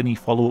can't find any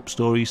follow-up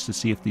stories to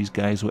see if these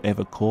guys were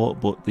ever caught,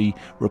 but the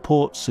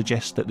reports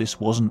suggest that this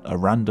wasn't a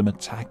random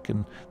attack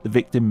and the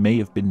victim may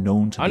have been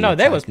known to Oh no,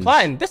 they was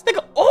plotting. This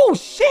nigga, oh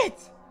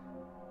shit!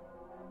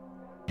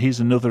 Here's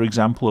another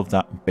example of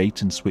that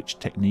bait and switch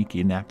technique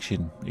in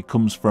action. It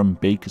comes from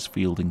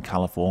Bakersfield in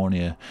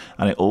California,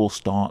 and it all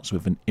starts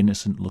with an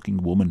innocent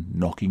looking woman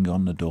knocking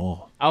on the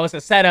door. Oh, it's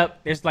a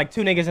setup. There's like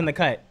 2 niggas in the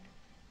cut.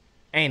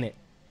 Ain't it?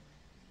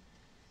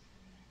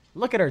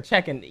 Look at her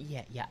checking.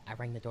 Yeah, I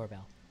rang the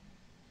doorbell.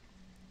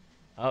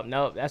 Oh,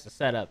 no, that's a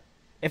setup.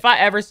 If I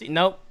ever see...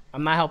 Nope,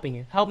 I'm not helping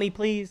you. Help me,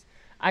 please.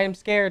 I am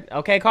scared.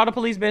 Okay, call the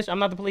police, bitch. I'm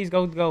not the police.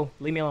 Go.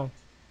 Leave me alone.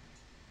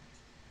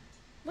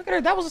 Look at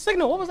her. That was a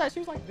signal. What was that? She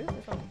was like this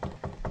or something.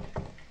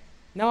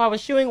 No, I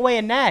was shooing away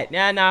in that.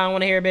 Nah, I don't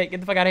want to hear a bit.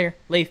 Get the fuck out of here.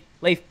 Leave.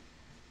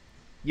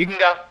 You can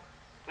go.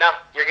 No,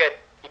 you're good.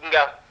 You can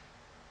go.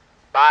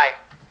 Bye.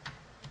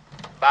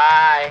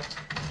 Bye.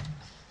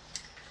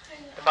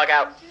 The fuck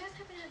out.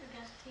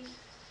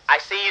 I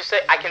see you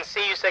I can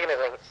see you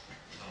signaling.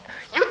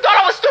 You thought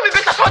I was stupid,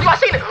 bitch. I told you I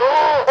seen it.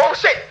 Oh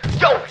shit.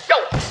 Yo.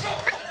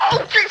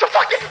 Oh Jesus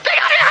fucking. Get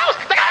out of the house.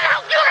 Get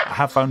out of the house. I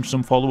have found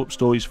some follow-up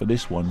stories for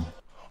this one.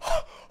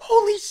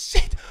 Holy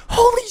shit.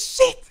 Holy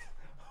shit.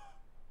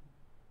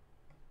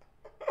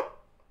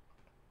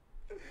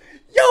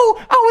 Yo,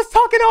 I was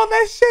talking all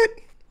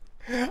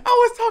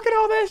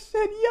that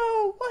shit.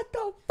 Yo, what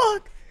the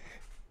fuck?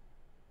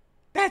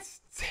 That's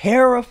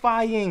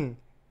terrifying.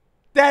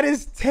 That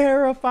is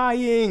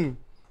terrifying.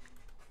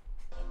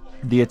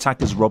 The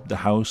attackers robbed the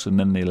house and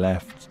then they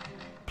left.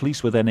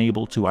 Police were then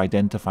able to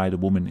identify the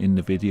woman in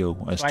the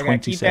video as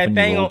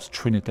 27-year-old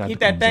Trinidad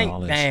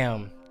Gonzalez.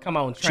 Damn. Come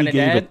on, Trinidad. She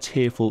gave a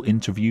tearful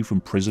interview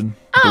from prison,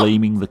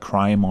 blaming the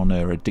crime on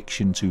her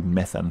addiction to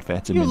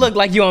methamphetamine. You look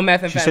like you on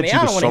methamphetamine. She said she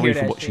was sorry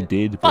for what shit. she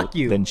did, but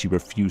then she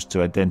refused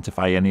to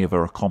identify any of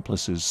her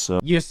accomplices.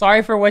 So you're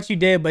sorry for what you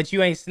did, but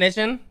you ain't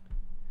snitching?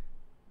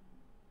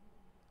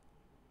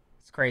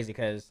 It's crazy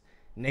because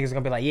niggas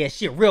gonna be like, yeah,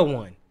 she a real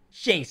one.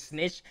 She ain't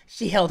snitch.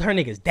 She held her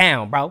niggas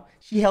down, bro.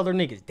 She held her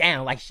niggas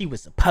down like she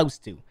was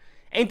supposed to.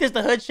 Ain't this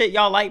the hood shit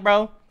y'all like,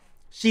 bro?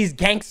 She's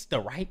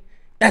gangsta, right?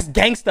 That's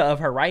gangsta of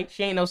her, right?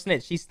 She ain't no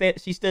snitch. She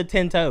stood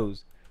 10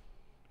 toes.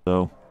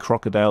 So,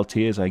 crocodile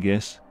tears, I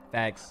guess.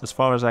 Facts. As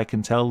far as I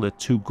can tell, the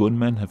 2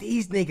 gunmen have...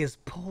 These niggas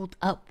pulled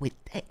up with...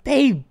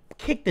 They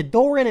kicked the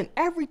door in and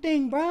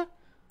everything, bro.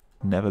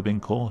 Never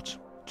been caught.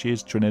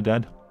 Cheers,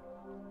 Trinidad.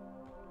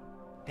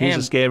 Here's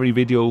a scary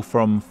video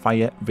from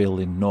Fayetteville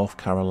in North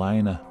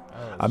Carolina.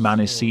 A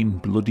man is seen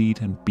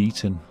bloodied and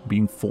beaten,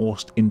 being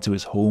forced into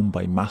his home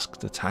by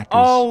masked attackers.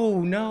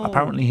 Oh, no.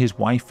 Apparently his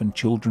wife and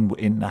children were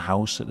in the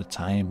house at the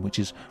time, which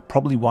is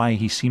probably why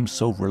he seems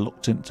so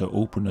reluctant to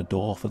open the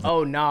door for them.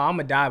 Oh, no, I'm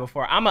gonna die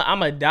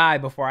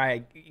before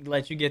I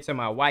let you get to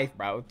my wife,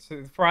 bro.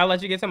 Before I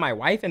let you get to my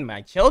wife and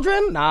my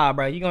children? Nah,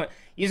 bro, you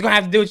just gonna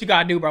have to do what you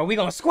gotta do, bro. We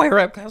gonna square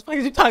up, cuz what are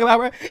you talking about,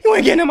 bro? You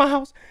ain't getting in my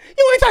house.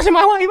 You ain't touching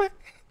my wife,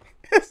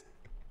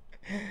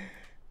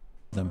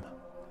 man.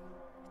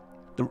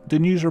 The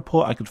news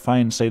report I could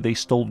find say they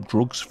stole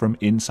drugs from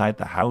inside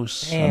the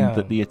house and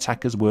that the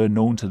attackers were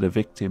known to the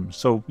victims.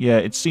 So yeah,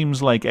 it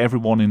seems like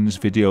everyone in this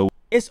video.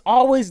 It's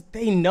always the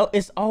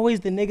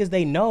niggas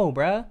they know,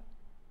 bruh.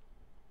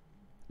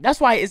 That's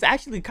why it's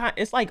actually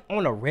it's like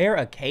on a rare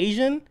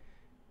occasion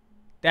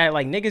that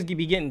like niggas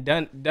be getting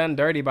done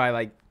dirty by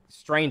like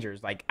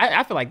strangers. Like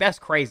I feel like that's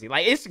crazy.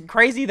 Like it's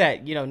crazy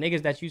that, you know,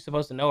 niggas that you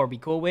supposed to know or be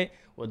cool with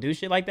will do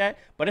shit like that.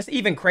 But it's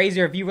even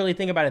crazier if you really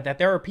think about it, that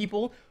there are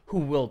people who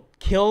will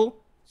kill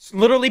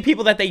literally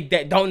people that they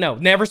don't know,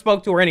 never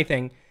spoke to or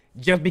anything,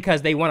 just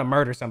because they want to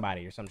murder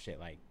somebody or some shit.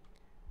 Like,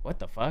 what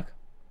the fuck?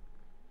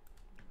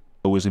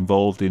 Was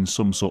involved in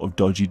some sort of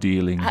dodgy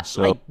dealing.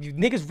 So like, you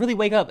niggas really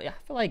wake up.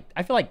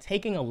 I feel like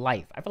taking a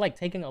life. I feel like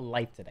taking a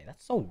life today.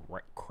 That's so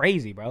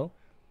crazy, bro.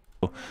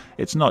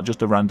 It's not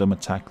just a random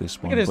attack,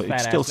 this one, but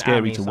it's still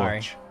scary to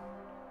watch.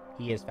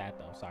 He is fat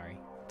though, sorry.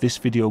 This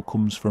video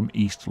comes from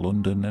East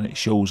London and it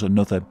shows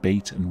another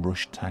bait and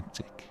rush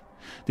tactic.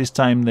 This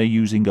time they're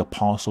using a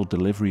parcel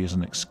delivery as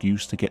an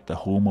excuse to get the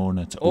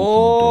homeowner to open the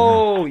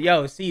door. Oh,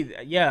 yo, see,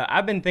 yeah,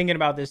 I've been thinking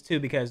about this too,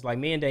 because like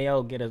me and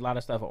Danielle get a lot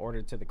of stuff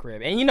ordered to the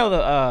crib. And you know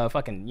the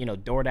fucking, you know,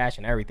 DoorDash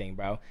and everything,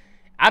 bro.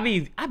 I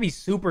be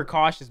super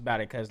cautious about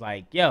it, cause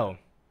like, yo,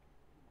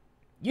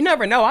 you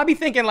never know. I be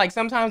thinking like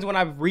sometimes when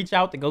I reach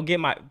out to go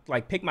get my,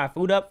 like pick my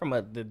food up from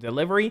the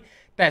delivery,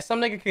 that some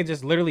nigga could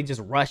just literally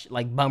just rush,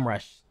 like bum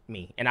rush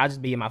me, and I'll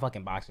just be in my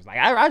fucking boxers. Like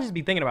I just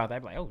be thinking about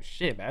that, like, oh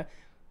shit, man.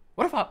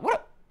 What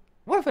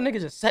if a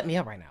nigga just set me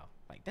up right now?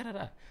 Like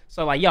da-da-da.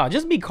 So like, y'all,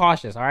 just be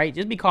cautious, all right?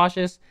 Just be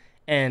cautious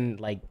and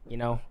like, you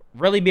know,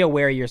 really be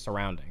aware of your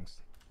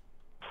surroundings.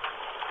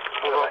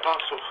 I got a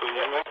parcel for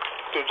you, man.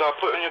 Dude, I'll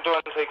put it on your door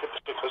and take it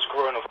because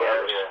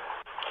coronavirus. Yeah.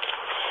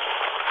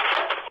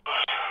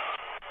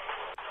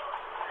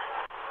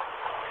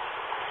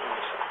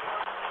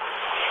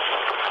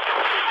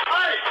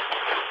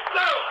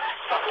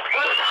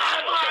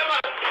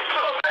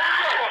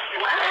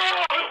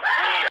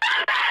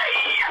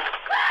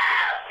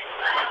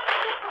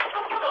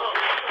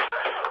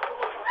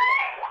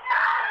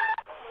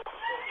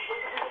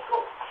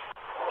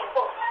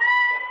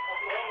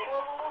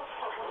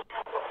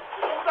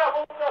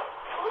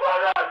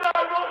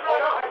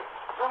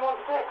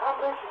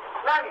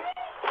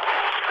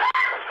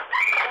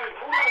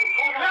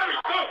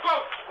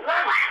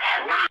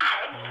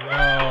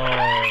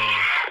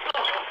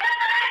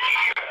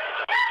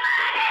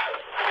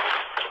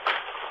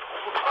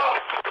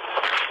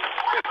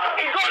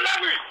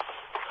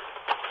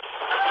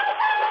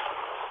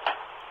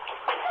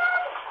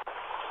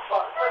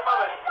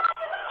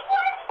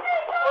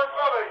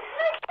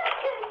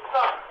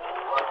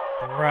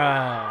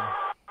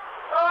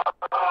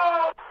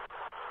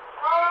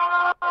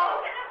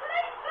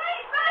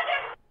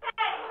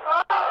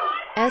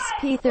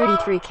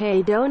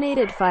 SP33K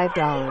donated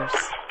 $5.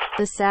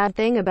 The sad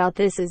thing about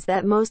this is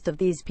that most of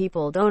these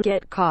people don't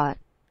get caught.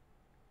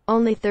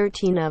 Only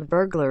 13 of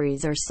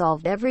burglaries are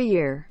solved every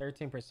year.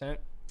 13%?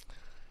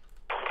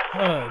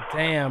 Oh,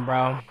 damn,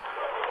 bro.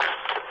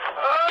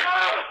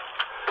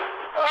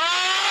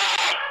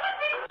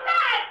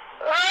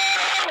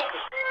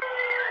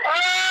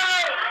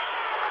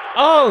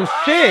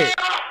 Oh, shit.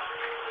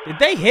 Did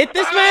they hit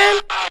this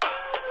man?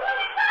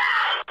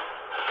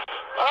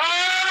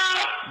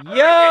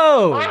 Yo!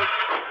 Oh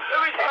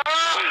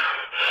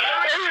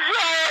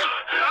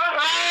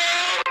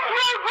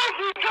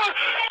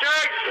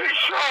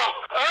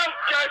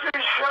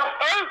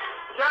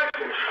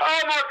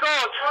my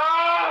God!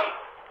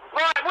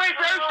 Right, wait,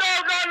 who's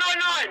dialed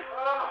 999?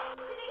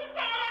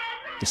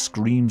 The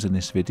screams in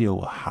this video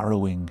were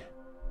harrowing.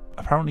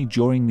 Apparently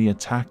during the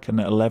attack, an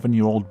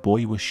 11-year-old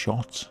boy was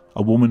shot.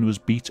 A woman was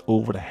beat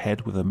over the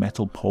head with a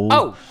metal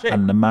pole,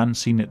 and the man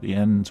seen at the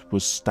end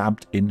was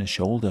stabbed in the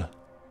shoulder.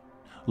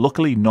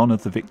 Luckily, none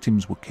of the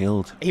victims were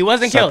killed. He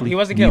wasn't killed. He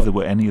wasn't killed. Neither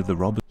were any of the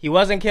robbers. He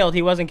wasn't killed.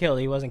 He wasn't killed.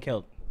 He wasn't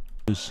killed.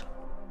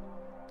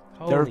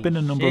 There have been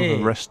a number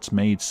of arrests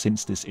made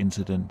since this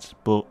incident,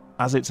 but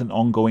as it's an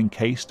ongoing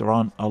case, there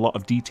aren't a lot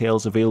of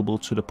details available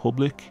to the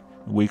public.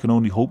 We can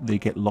only hope they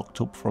get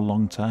locked up for a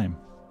long time.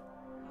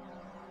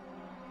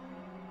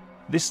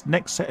 This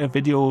next set of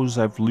videos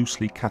I've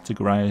loosely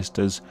categorized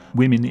as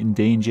women in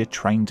danger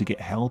trying to get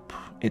help.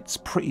 It's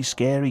pretty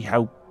scary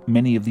how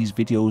many of these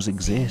videos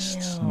exist.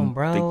 Damn,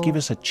 bro. They give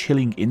us a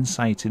chilling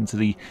insight into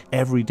the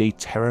everyday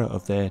terror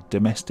of their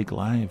domestic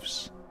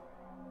lives.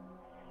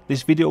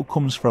 This video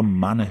comes from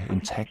Manor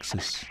in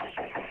Texas.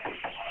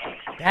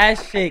 That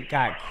shit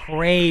got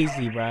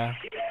crazy, bro.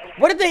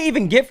 What did they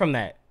even get from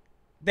that?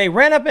 They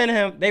ran up in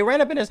him. They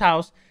ran up in his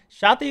house,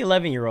 shot the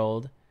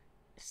 11-year-old,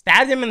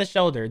 stabbed him in the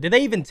shoulder. Did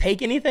they even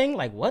take anything?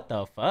 Like, what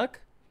the fuck?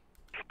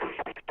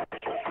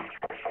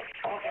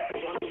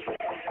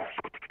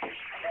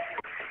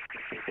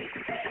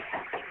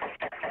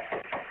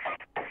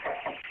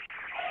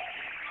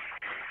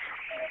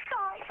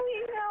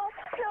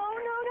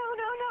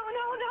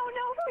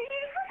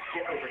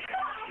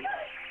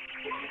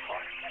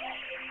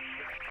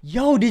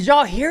 Yo, did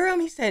y'all hear him?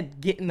 He said,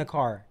 get in the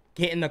car.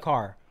 Get in the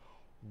car.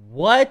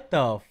 What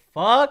the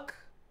fuck?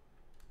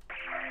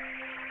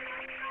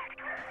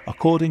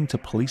 According to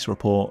police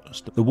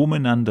reports, the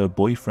woman and her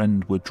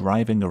boyfriend were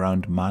driving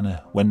around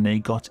Manor when they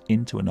got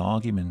into an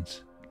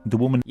argument. The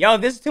woman... Yo,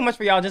 this is too much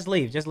for y'all. Just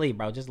leave. Just leave,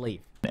 bro. Just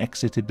leave.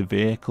 Exited the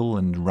vehicle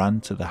and ran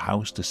to the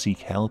house to seek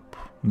help.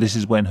 This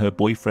is when her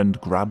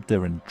boyfriend grabbed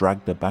her and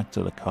dragged her back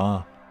to the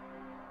car.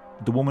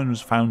 The woman was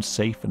found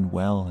safe and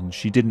well, and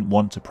she didn't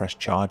want to press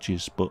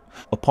charges, but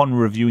upon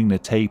reviewing the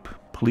tape,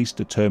 police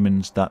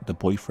determined that the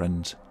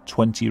boyfriend,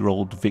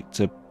 20-year-old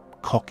Victor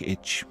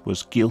Cockitch,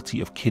 was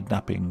guilty of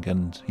kidnapping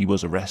and he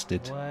was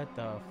arrested. What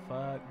the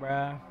fuck,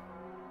 bruh?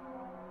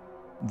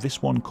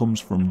 This one comes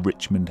from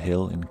Richmond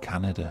Hill in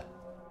Canada.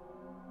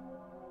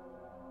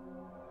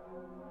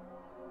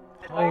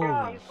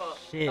 Holy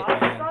shit,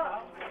 man.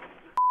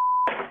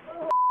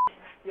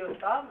 Yo,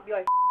 stop. Be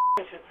like,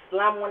 you should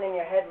slam one in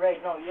your head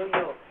right now.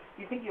 Yo.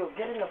 You think you'll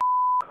get in the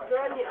car?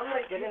 Johnny, I'm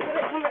like, get in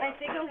there. I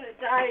think I'm gonna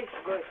die.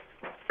 Good.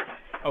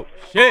 Oh,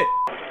 shit.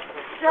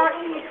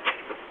 Johnny,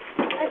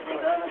 I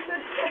think I'm gonna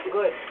die.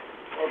 Good.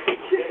 Okay,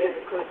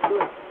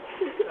 good.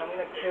 I'm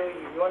gonna kill you.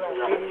 You wanna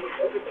see me?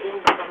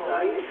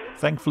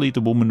 Thankfully,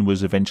 the woman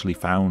was eventually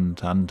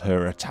found and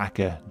her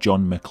attacker,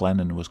 John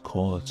McLennan, was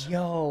caught.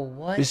 Yo,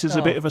 what This is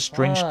a bit of a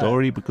strange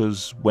story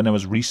because when I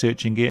was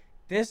researching it...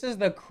 This is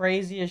the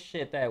craziest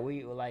shit that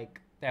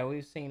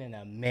we've seen in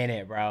a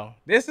minute, bro.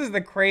 This is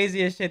the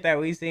craziest shit that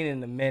we've seen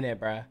in a minute,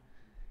 bro.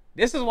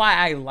 This is why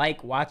I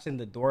like watching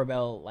the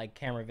Doorbell like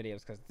camera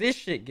videos, because this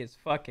shit gets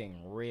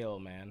fucking real,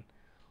 man.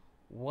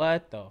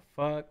 What the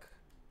fuck?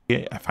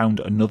 I found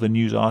another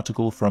news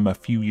article from a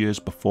few years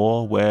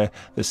before where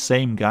the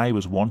same guy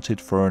was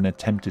wanted for an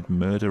attempted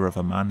murder of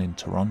a man in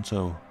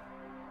Toronto.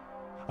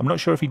 I'm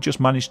not sure if he just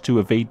managed to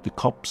evade the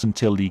cops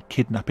until the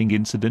kidnapping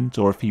incident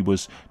or if he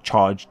was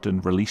charged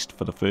and released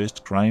for the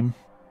first crime.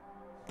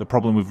 The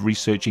problem with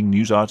researching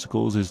news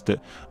articles is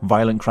that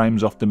violent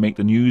crimes often make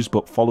the news,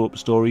 but follow-up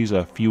stories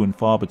are few and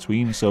far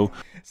between, so...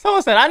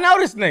 Someone said, I know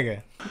this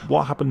nigga.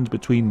 What happened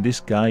between this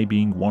guy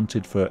being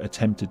wanted for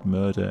attempted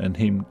murder and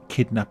him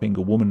kidnapping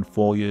a woman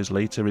 4 years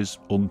later is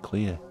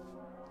unclear.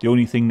 The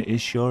only thing that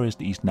is sure is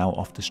that he's now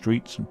off the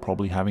streets and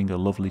probably having a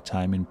lovely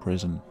time in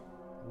prison.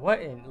 What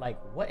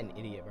an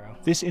idiot, bro.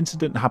 This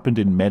incident happened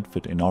in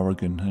Medford in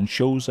Oregon and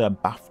shows a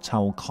bath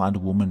towel clad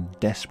woman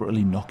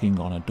desperately knocking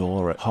on a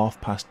door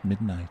at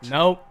midnight.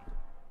 Nope.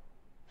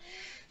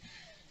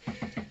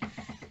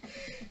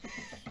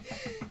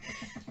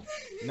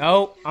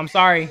 Nope. I'm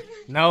sorry.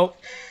 Nope.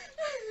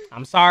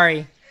 I'm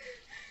sorry.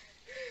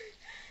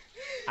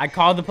 I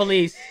called the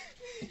police.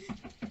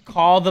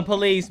 Call the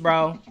police,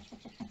 bro.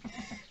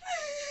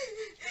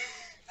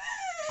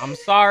 I'm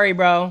sorry,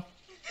 bro.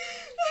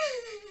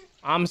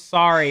 I'm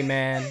sorry,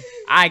 man.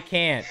 I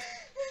can't.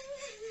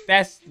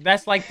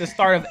 That's like the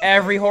start of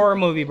every horror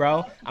movie,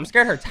 bro. I'm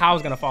scared her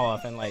towel's gonna fall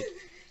off and like...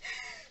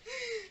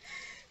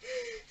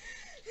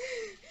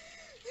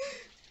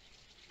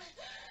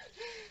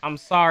 I'm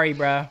sorry,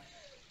 bro.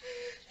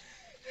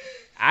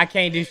 I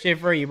can't do shit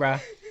for you, bro.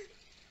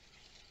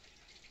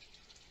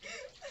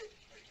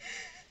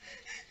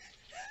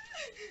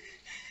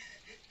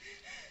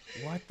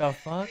 What the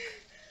fuck?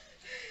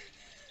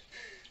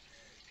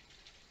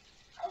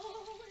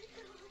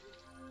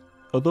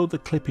 Although the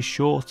clip is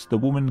short, the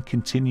woman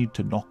continued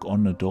to knock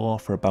on the door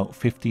for about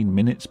 15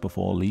 minutes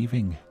before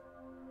leaving.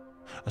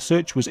 A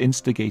search was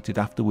instigated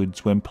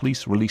afterwards when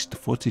police released the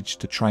footage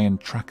to try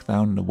and track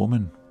down the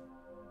woman.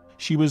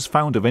 She was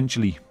found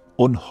eventually,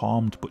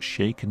 unharmed but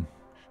shaken.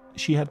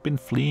 She had been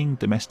fleeing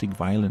domestic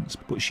violence,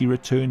 but she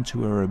returned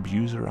to her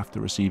abuser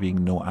after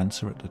receiving no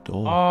answer at the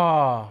door.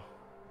 Oh.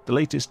 The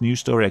latest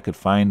news story I could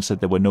find said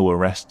there were no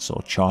arrests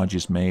or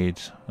charges made,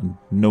 and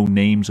no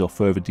names or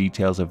further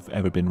details have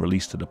ever been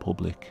released to the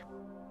public.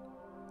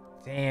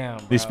 Damn,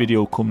 bro. This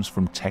video comes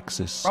from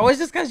Texas. Bro, it's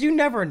just because you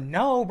never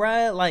know,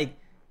 bro. Like,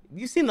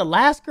 you seen the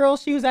last girl?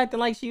 She was acting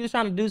like she was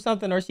trying to do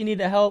something or she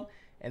needed help,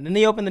 and then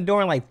they opened the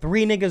door and like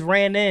 3 niggas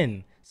ran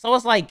in. So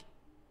it's like,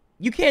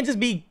 you can't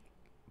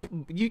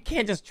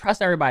just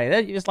trust everybody.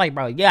 That's just like,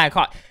 bro, yeah, I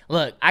caught.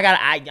 Look,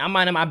 I'm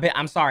minding my bit.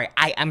 I'm sorry.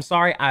 I'm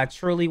sorry. I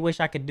truly wish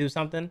I could do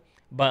something,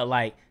 but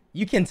like,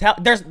 you can tell.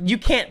 You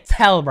can't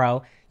tell,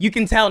 bro. You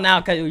can tell now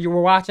because you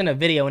were watching a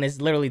video and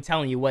it's literally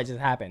telling you what just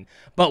happened.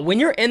 But when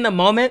you're in the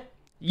moment,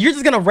 you're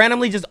just gonna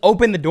randomly just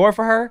open the door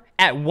for her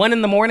at 1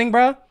 in the morning,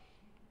 bro.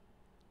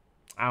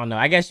 I don't know.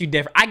 I guess you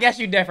different. I guess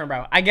you different,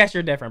 bro. I guess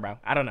you're different, bro.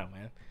 I don't know,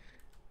 man.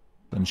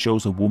 And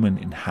shows a woman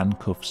in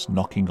handcuffs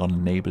knocking on a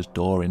neighbour's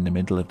door in the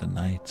middle of the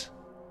night.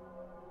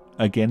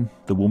 Again,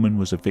 the woman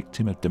was a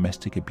victim of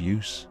domestic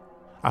abuse.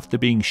 After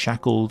being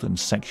shackled and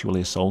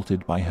sexually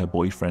assaulted by her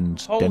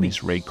boyfriend, Holy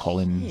Dennis Ray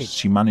Collins, shit.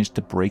 she managed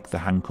to break the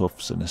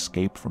handcuffs and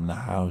escape from the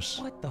house.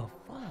 What the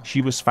fuck?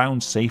 She was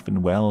found safe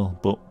and well,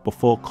 but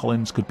before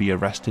Collins could be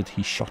arrested,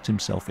 he shot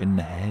himself in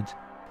the head.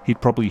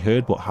 He'd probably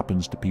heard what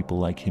happens to people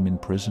like him in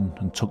prison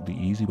and took the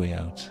easy way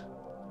out.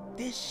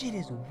 This shit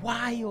is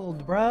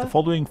wild, bruh. The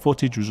following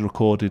footage was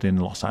recorded in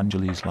Los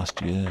Angeles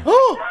last year.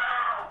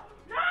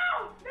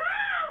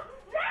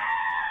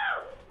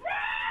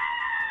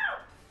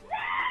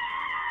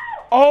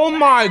 Oh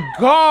my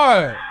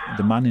God!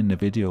 The man in the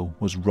video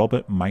was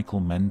Robert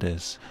Michael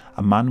Mendez,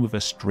 a man with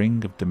a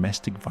string of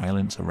domestic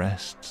violence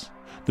arrests.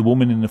 The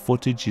woman in the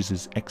footage is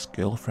his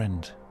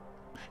ex-girlfriend.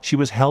 She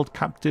was held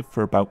captive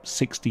for about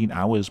 16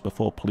 hours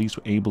before police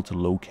were able to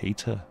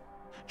locate her.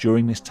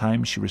 During this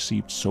time, she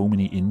received so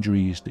many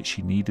injuries that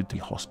she needed to be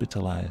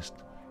hospitalized.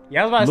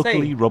 Yeah, I was about to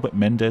Luckily, say. Robert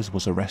Mendez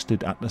was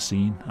arrested at the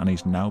scene and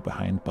is now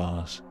behind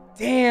bars.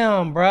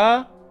 Damn,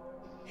 bruh.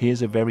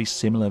 Here's a very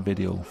similar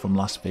video from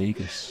Las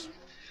Vegas.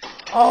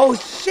 Oh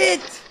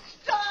shit!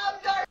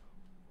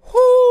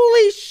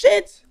 Holy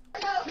shit!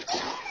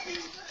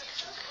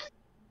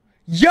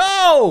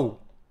 Yo!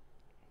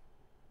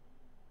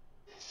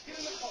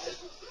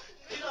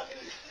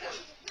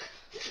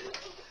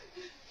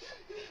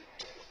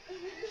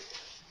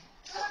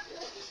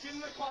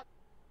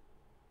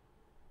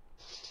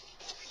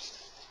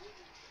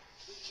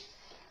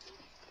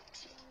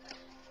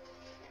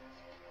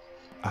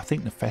 I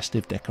think the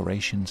festive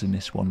decorations in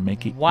this one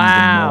make it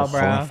Wow, even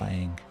more bruh.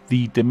 horrifying.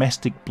 The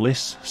domestic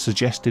bliss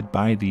suggested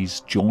by these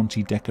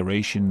jaunty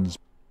decorations.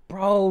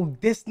 Bro,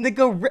 this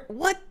nigga,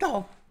 what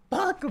the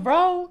fuck,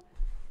 bro?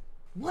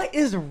 What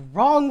is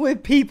wrong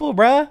with people,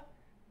 bruh?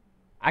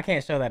 I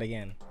can't show that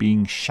again.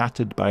 Being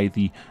shattered by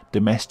the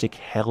domestic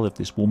hell of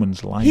this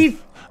woman's life. He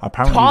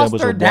Apparently tossed there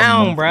was her a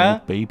down,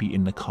 1-month-old bruh. baby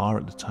in the car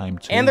at the time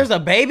too. And there's a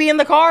baby in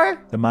the car?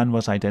 The man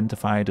was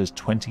identified as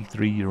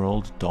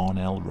 23-year-old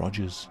Darnell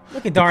Rogers.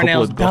 Look at The couple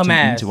Darnell's had gotten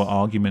dumbass. into an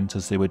argument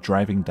as they were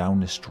driving down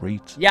the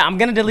street. Yeah, I'm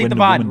gonna delete When the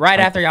the VOD woman right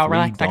tried after to y'all flee,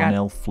 relax.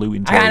 Darnell flew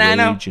into I a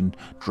know. rage and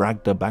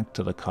dragged her back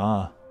to the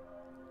car.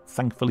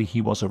 Thankfully,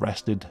 he was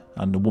arrested,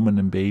 and the woman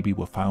and baby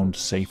were found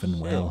safe and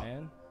well.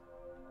 Man.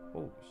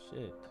 Oh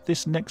shit.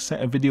 This next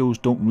set of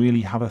videos don't really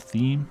have a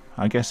theme.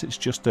 I guess it's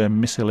just a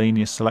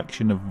miscellaneous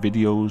selection of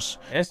videos.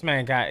 This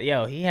man got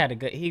he had a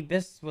good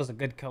this was a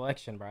good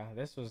collection, bro.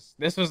 This was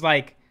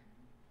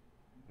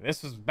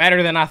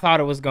better than I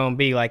thought it was gonna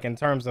be, like in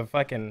terms of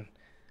fucking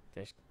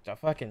the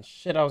fucking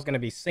shit I was gonna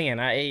be seeing.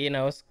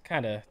 It's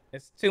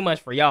too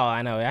much for y'all.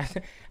 I know.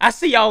 I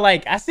see y'all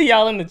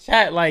in the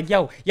chat like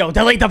yo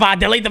delete the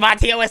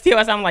VOD,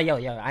 TOS. I'm like yo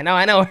I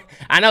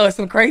know it's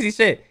some crazy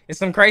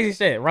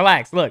shit.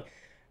 Relax. Look,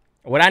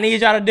 what I need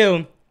y'all to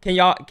do, can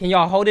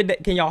y'all hold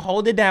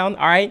it down?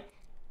 All right,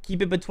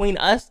 keep it between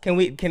us. Can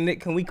we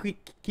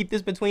keep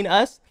this between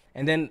us?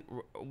 And then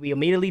we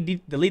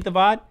immediately delete the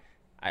VOD.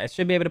 I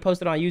should be able to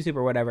post it on YouTube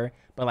or whatever.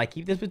 But like,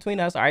 keep this between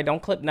us. All right,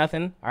 don't clip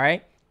nothing. All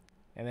right,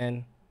 and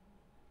then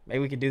maybe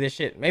we could do this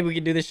shit. Maybe we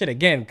could do this shit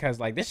again, cause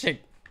like this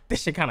shit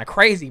kind of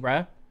crazy,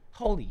 bruh.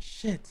 Holy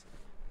shit.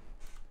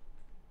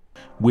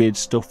 Weird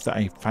stuff that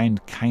I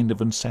find kind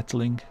of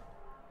unsettling.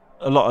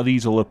 A lot of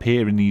these will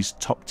appear in these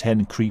top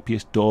 10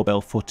 creepiest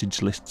doorbell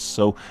footage lists,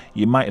 so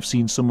you might have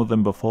seen some of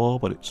them before,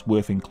 but it's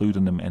worth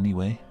including them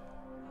anyway.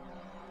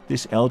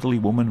 This elderly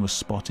woman was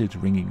spotted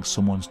ringing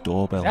someone's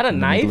doorbell Is that a in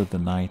the knife? middle of the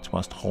night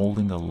whilst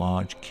holding a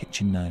large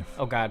kitchen knife.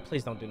 Oh God,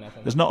 please don't do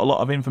nothing. There's not a lot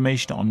of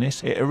information on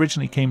this. It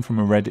originally came from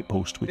a Reddit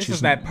post, which This is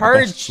isn't that the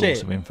purge best source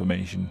shit. of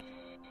information.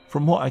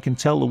 From what I can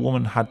tell, the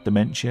woman had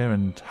dementia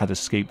and had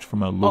escaped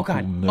from a local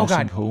God. Oh, nursing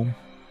God. home.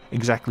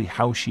 Exactly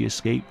how she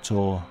escaped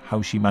or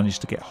how she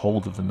managed to get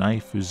hold of the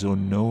knife is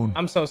unknown.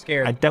 I'm so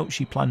scared. I doubt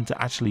she planned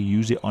to actually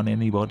use it on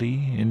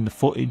anybody. In the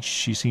footage,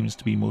 she seems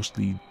to be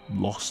mostly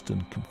lost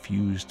and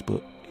confused,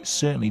 but it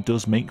certainly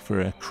does make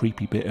for a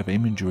creepy bit of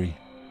imagery.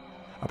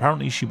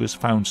 Apparently she was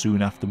found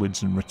soon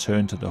afterwards and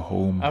returned to the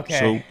home.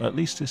 Okay. So at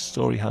least this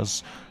story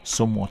has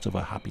somewhat of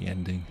a happy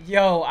ending.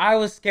 Yo, I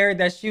was scared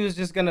that she was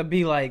just gonna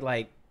be like,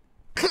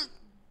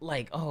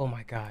 oh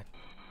my God.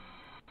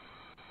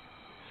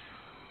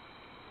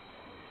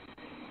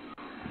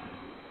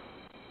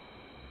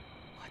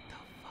 What the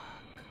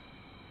fuck?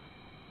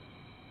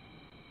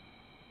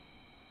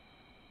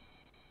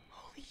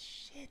 Holy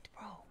shit,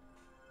 bro.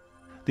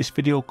 This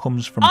video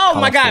comes from Oh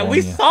my God,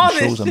 we California saw and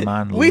this shows a shit.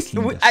 man I licking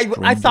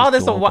saw the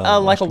this strangest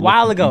doorbell like a whilst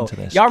while looking ago. into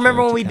their Y'all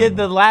remember when we security did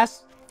the camera.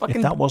 last fucking?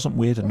 If that wasn't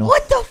weird enough,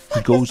 What the fuck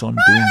he goes on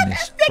doing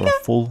this for a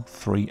full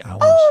 3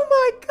 hours. Oh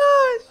my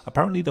gosh.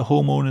 Apparently the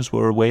homeowners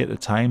were away at the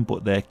time,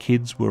 but their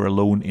kids were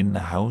alone in the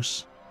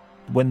house.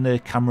 When the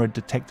camera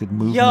detected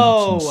movements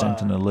and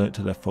sent an alert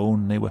to their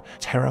phone, they were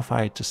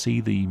terrified to see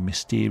the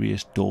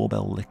mysterious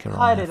doorbell licker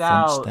on their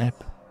front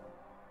step.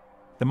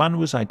 The man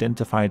was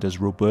identified as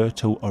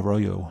Roberto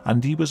Arroyo,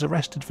 and he was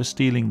arrested for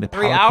stealing the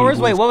 3 hours?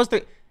 Wait, what was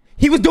the?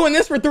 He was doing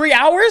this for 3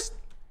 hours?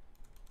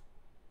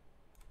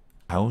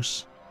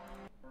 House.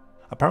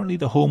 Apparently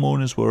the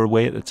homeowners were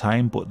away at the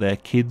time, but their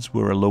kids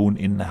were alone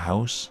in the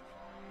house.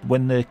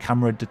 When the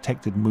camera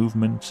detected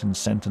movement and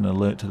sent an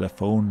alert to their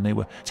phone, they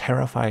were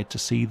terrified to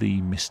see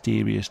the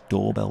mysterious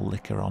doorbell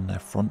licker on their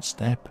front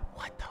step.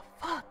 What the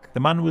fuck? The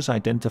man was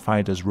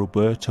identified as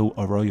Roberto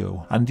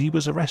Arroyo, and he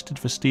was arrested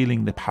for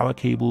stealing the power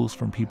cables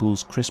from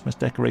people's Christmas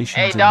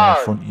decorations in their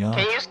front yard.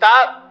 Can you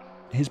stop?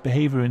 His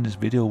behaviour in this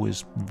video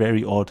was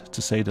very odd,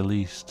 to say the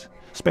least,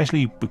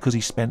 especially because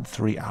he spent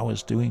 3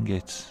 hours doing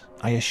it.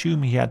 I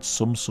assume he had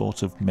some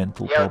sort of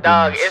mental problems.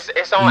 Dog,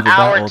 it's on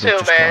hour 2,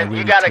 man. Really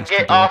you gotta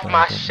get off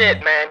my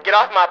shit, man. Get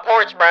off my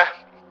porch, bruh.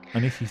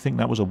 And if you think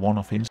that was a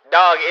one-off incident...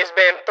 Dog, it's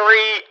been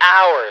 3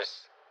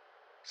 hours.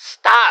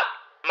 Stop,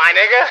 my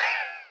nigga.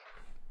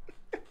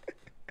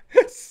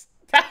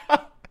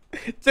 Stop.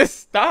 Just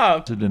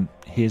stop.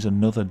 Here's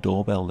another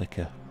doorbell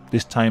licker.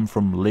 This time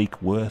from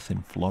Lake Worth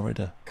in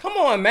Florida. Come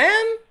on,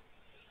 man.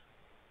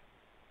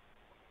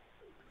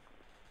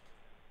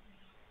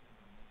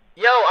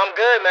 Yo, I'm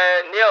good,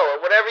 man.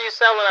 Yo, whatever you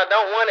selling, I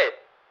don't want it.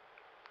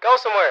 Go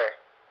somewhere.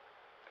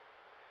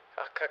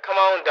 Come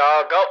on,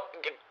 dog. Go.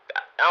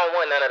 I don't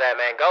want none of that,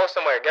 man. Go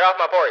somewhere. Get off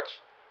my porch.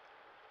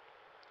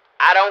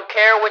 I don't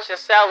care what you're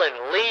selling.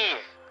 Leave.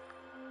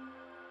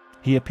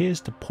 He appears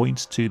to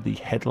point to the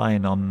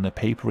headline on the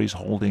paper he's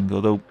holding,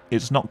 although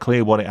it's not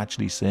clear what it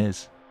actually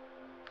says.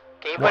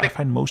 What I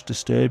find most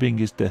disturbing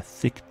is the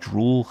thick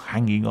drool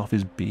hanging off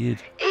his beard.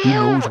 Who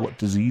knows what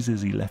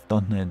diseases he left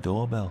on their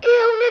doorbell?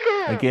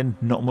 Again,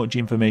 not much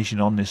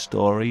information on this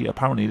story.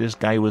 Apparently this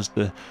guy was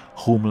the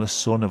homeless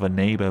son of a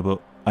neighbour, but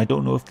I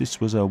don't know if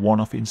this was a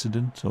one-off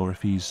incident or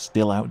if he's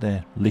still out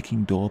there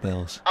licking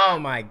doorbells. Oh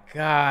my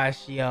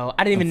gosh, yo.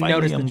 I didn't even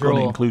notice the I'm drool.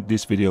 going to include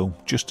this video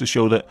just to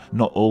show that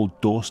not all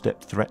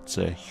doorstep threats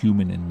are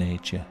human in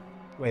nature.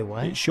 Wait,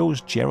 what? It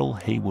shows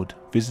Gerald Haywood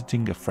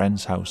visiting a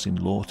friend's house in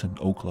Lawton,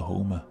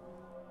 Oklahoma.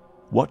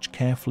 Watch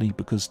carefully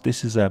because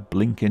this is a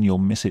blink and you'll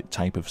miss it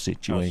type of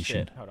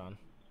situation. Oh shit, hold on.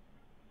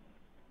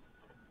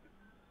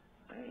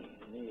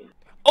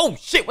 Oh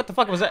shit, what the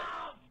fuck was that?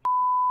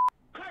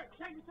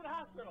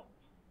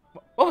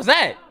 What was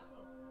that?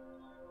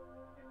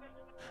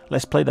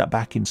 Let's play that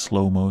back in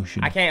slow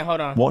motion. I can't,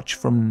 hold on. Watch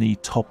from the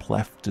top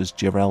left as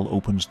Gerald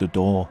opens the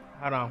door.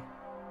 Hold on.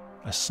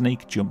 A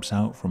snake jumps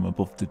out from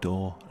above the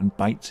door and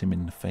bites him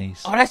in the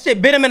face. Oh, that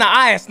shit bit him in the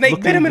eye. A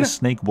snake bit him in the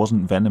snake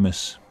wasn't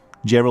venomous.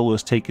 Gerald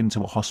was taken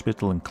to a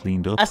hospital and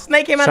cleaned up. A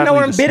snake came out of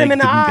nowhere and bit him in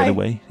the eye. The snake didn't get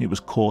away. It was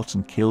caught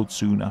and killed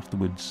soon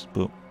afterwards.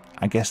 But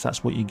I guess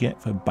that's what you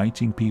get for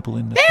biting people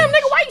in the face. Damn,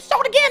 nigga, why you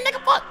sold again,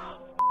 nigga? Fuck.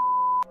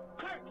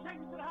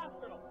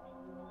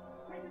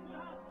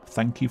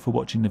 Thank you for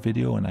watching the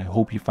video and I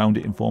hope you found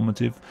it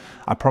informative.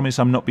 I promise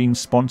I'm not being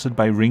sponsored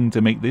by Ring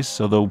to make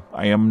this, although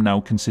I am now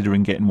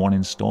considering getting one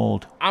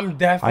installed. I'm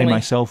definitely... I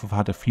myself have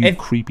had a few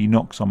creepy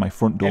knocks on my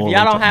front door. If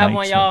y'all don't have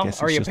one, y'all,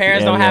 or your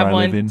parents don't have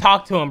one,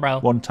 talk to them, bro.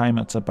 One time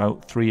at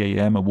about 3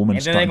 a.m. a woman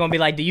and then they're gonna be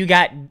like, do you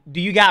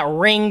got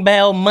ring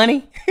bell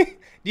money?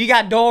 Do you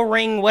got door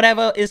ring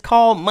whatever is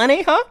called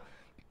money, huh?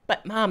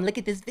 But mom, look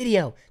at this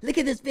video. Look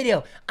at this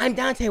video.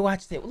 ImDontai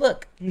watched it.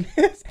 Look.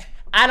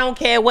 I don't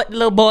care what the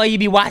little boy you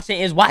be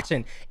watching is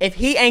watching. If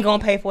he ain't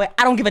gonna pay for it,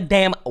 I don't give a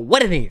damn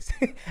what it is.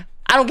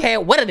 I don't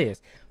care what it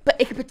is. But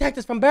it can protect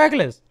us from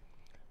burglars.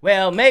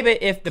 Well, maybe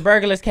if the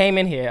burglars came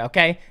in here,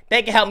 okay,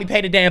 they can help me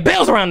pay the damn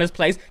bills around this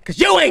place,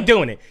 because you ain't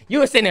doing it. You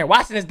were sitting there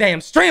watching this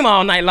damn streamer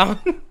all night long.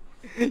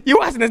 You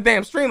watching this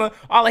damn streamer,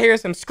 all I hear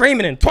is him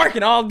screaming and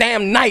twerking all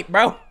damn night,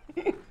 bro.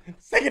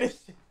 Sick of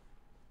this shit.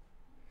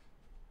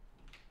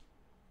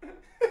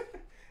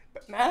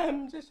 But man,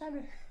 I'm just trying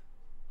to...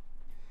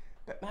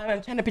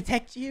 I'm trying to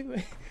protect you.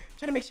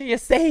 Trying to make sure you're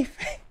safe.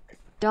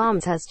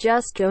 Doms has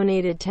just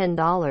donated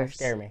 $10.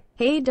 Scare me.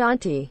 Hey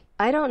Dontai,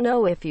 I don't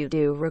know if you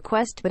do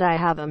request, but I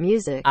have a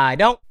music. I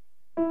don't.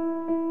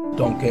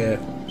 Don't care.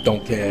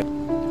 Don't care.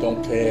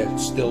 Don't care.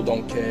 Still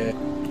don't care.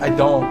 I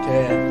don't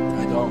care.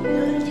 I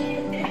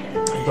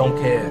don't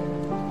care.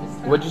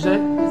 What'd you say?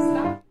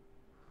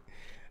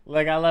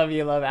 Look, I love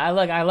you, love it. I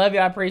love you.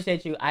 I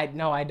appreciate you. I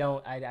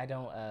don't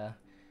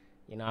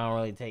you know, I don't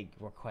really take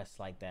requests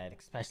like that,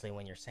 especially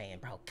when you're saying,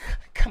 bro,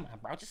 come on,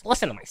 bro, just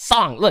listen to my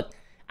song. Look,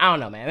 I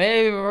don't know, man.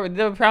 Maybe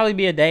there'll probably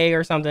be a day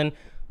or something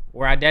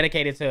where I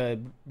dedicate it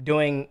to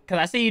doing, because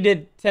I see you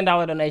did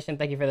 $10 donation.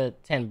 Thank you for the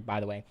 10, by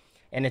the way.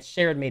 And it's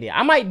shared media.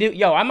 I might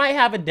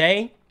have a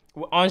day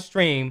on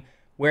stream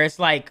where it's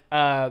like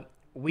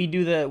we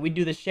do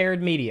the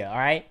shared media, all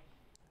right?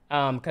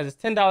 Because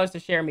it's $10 to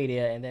share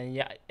media, and then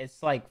yeah,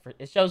 it's like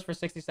it shows for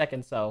 60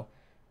 seconds, so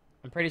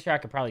I'm pretty sure I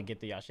could probably get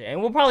through y'all shit,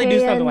 and we'll probably do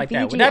something like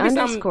that. Would that be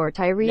something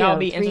y'all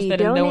be interested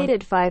in doing?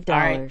 Donated $5.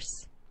 Right.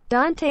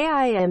 Dontai,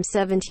 I am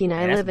 17.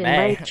 I live in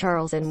Lake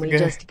Charles, and we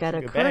just got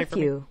a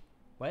curfew.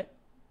 What?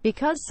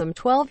 Because some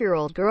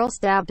 12-year-old girl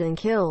stabbed and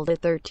killed a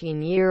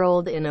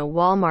 13-year-old in a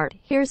Walmart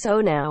here, so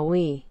now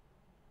we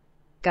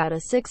got a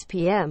 6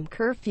 p.m.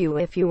 curfew.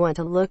 If you want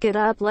to look it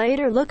up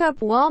later, look up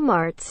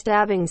Walmart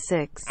stabbing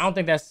 6. I don't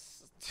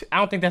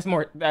think that's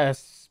more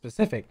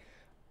specific.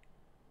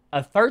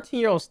 A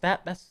 13-year-old stab,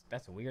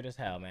 that's weird as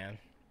hell, man.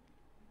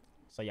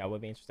 So y'all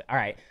would be interested. All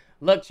right.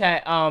 Look,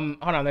 chat. Hold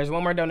on. There's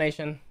one more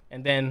donation,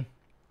 and then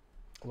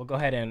we'll go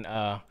ahead and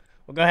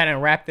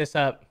wrap this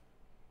up.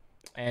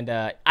 And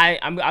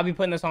I'll be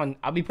putting this on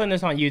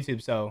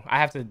YouTube, so I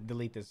have to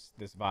delete this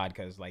VOD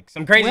because like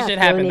some crazy shit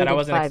happened that I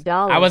wasn't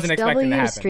expecting to happen.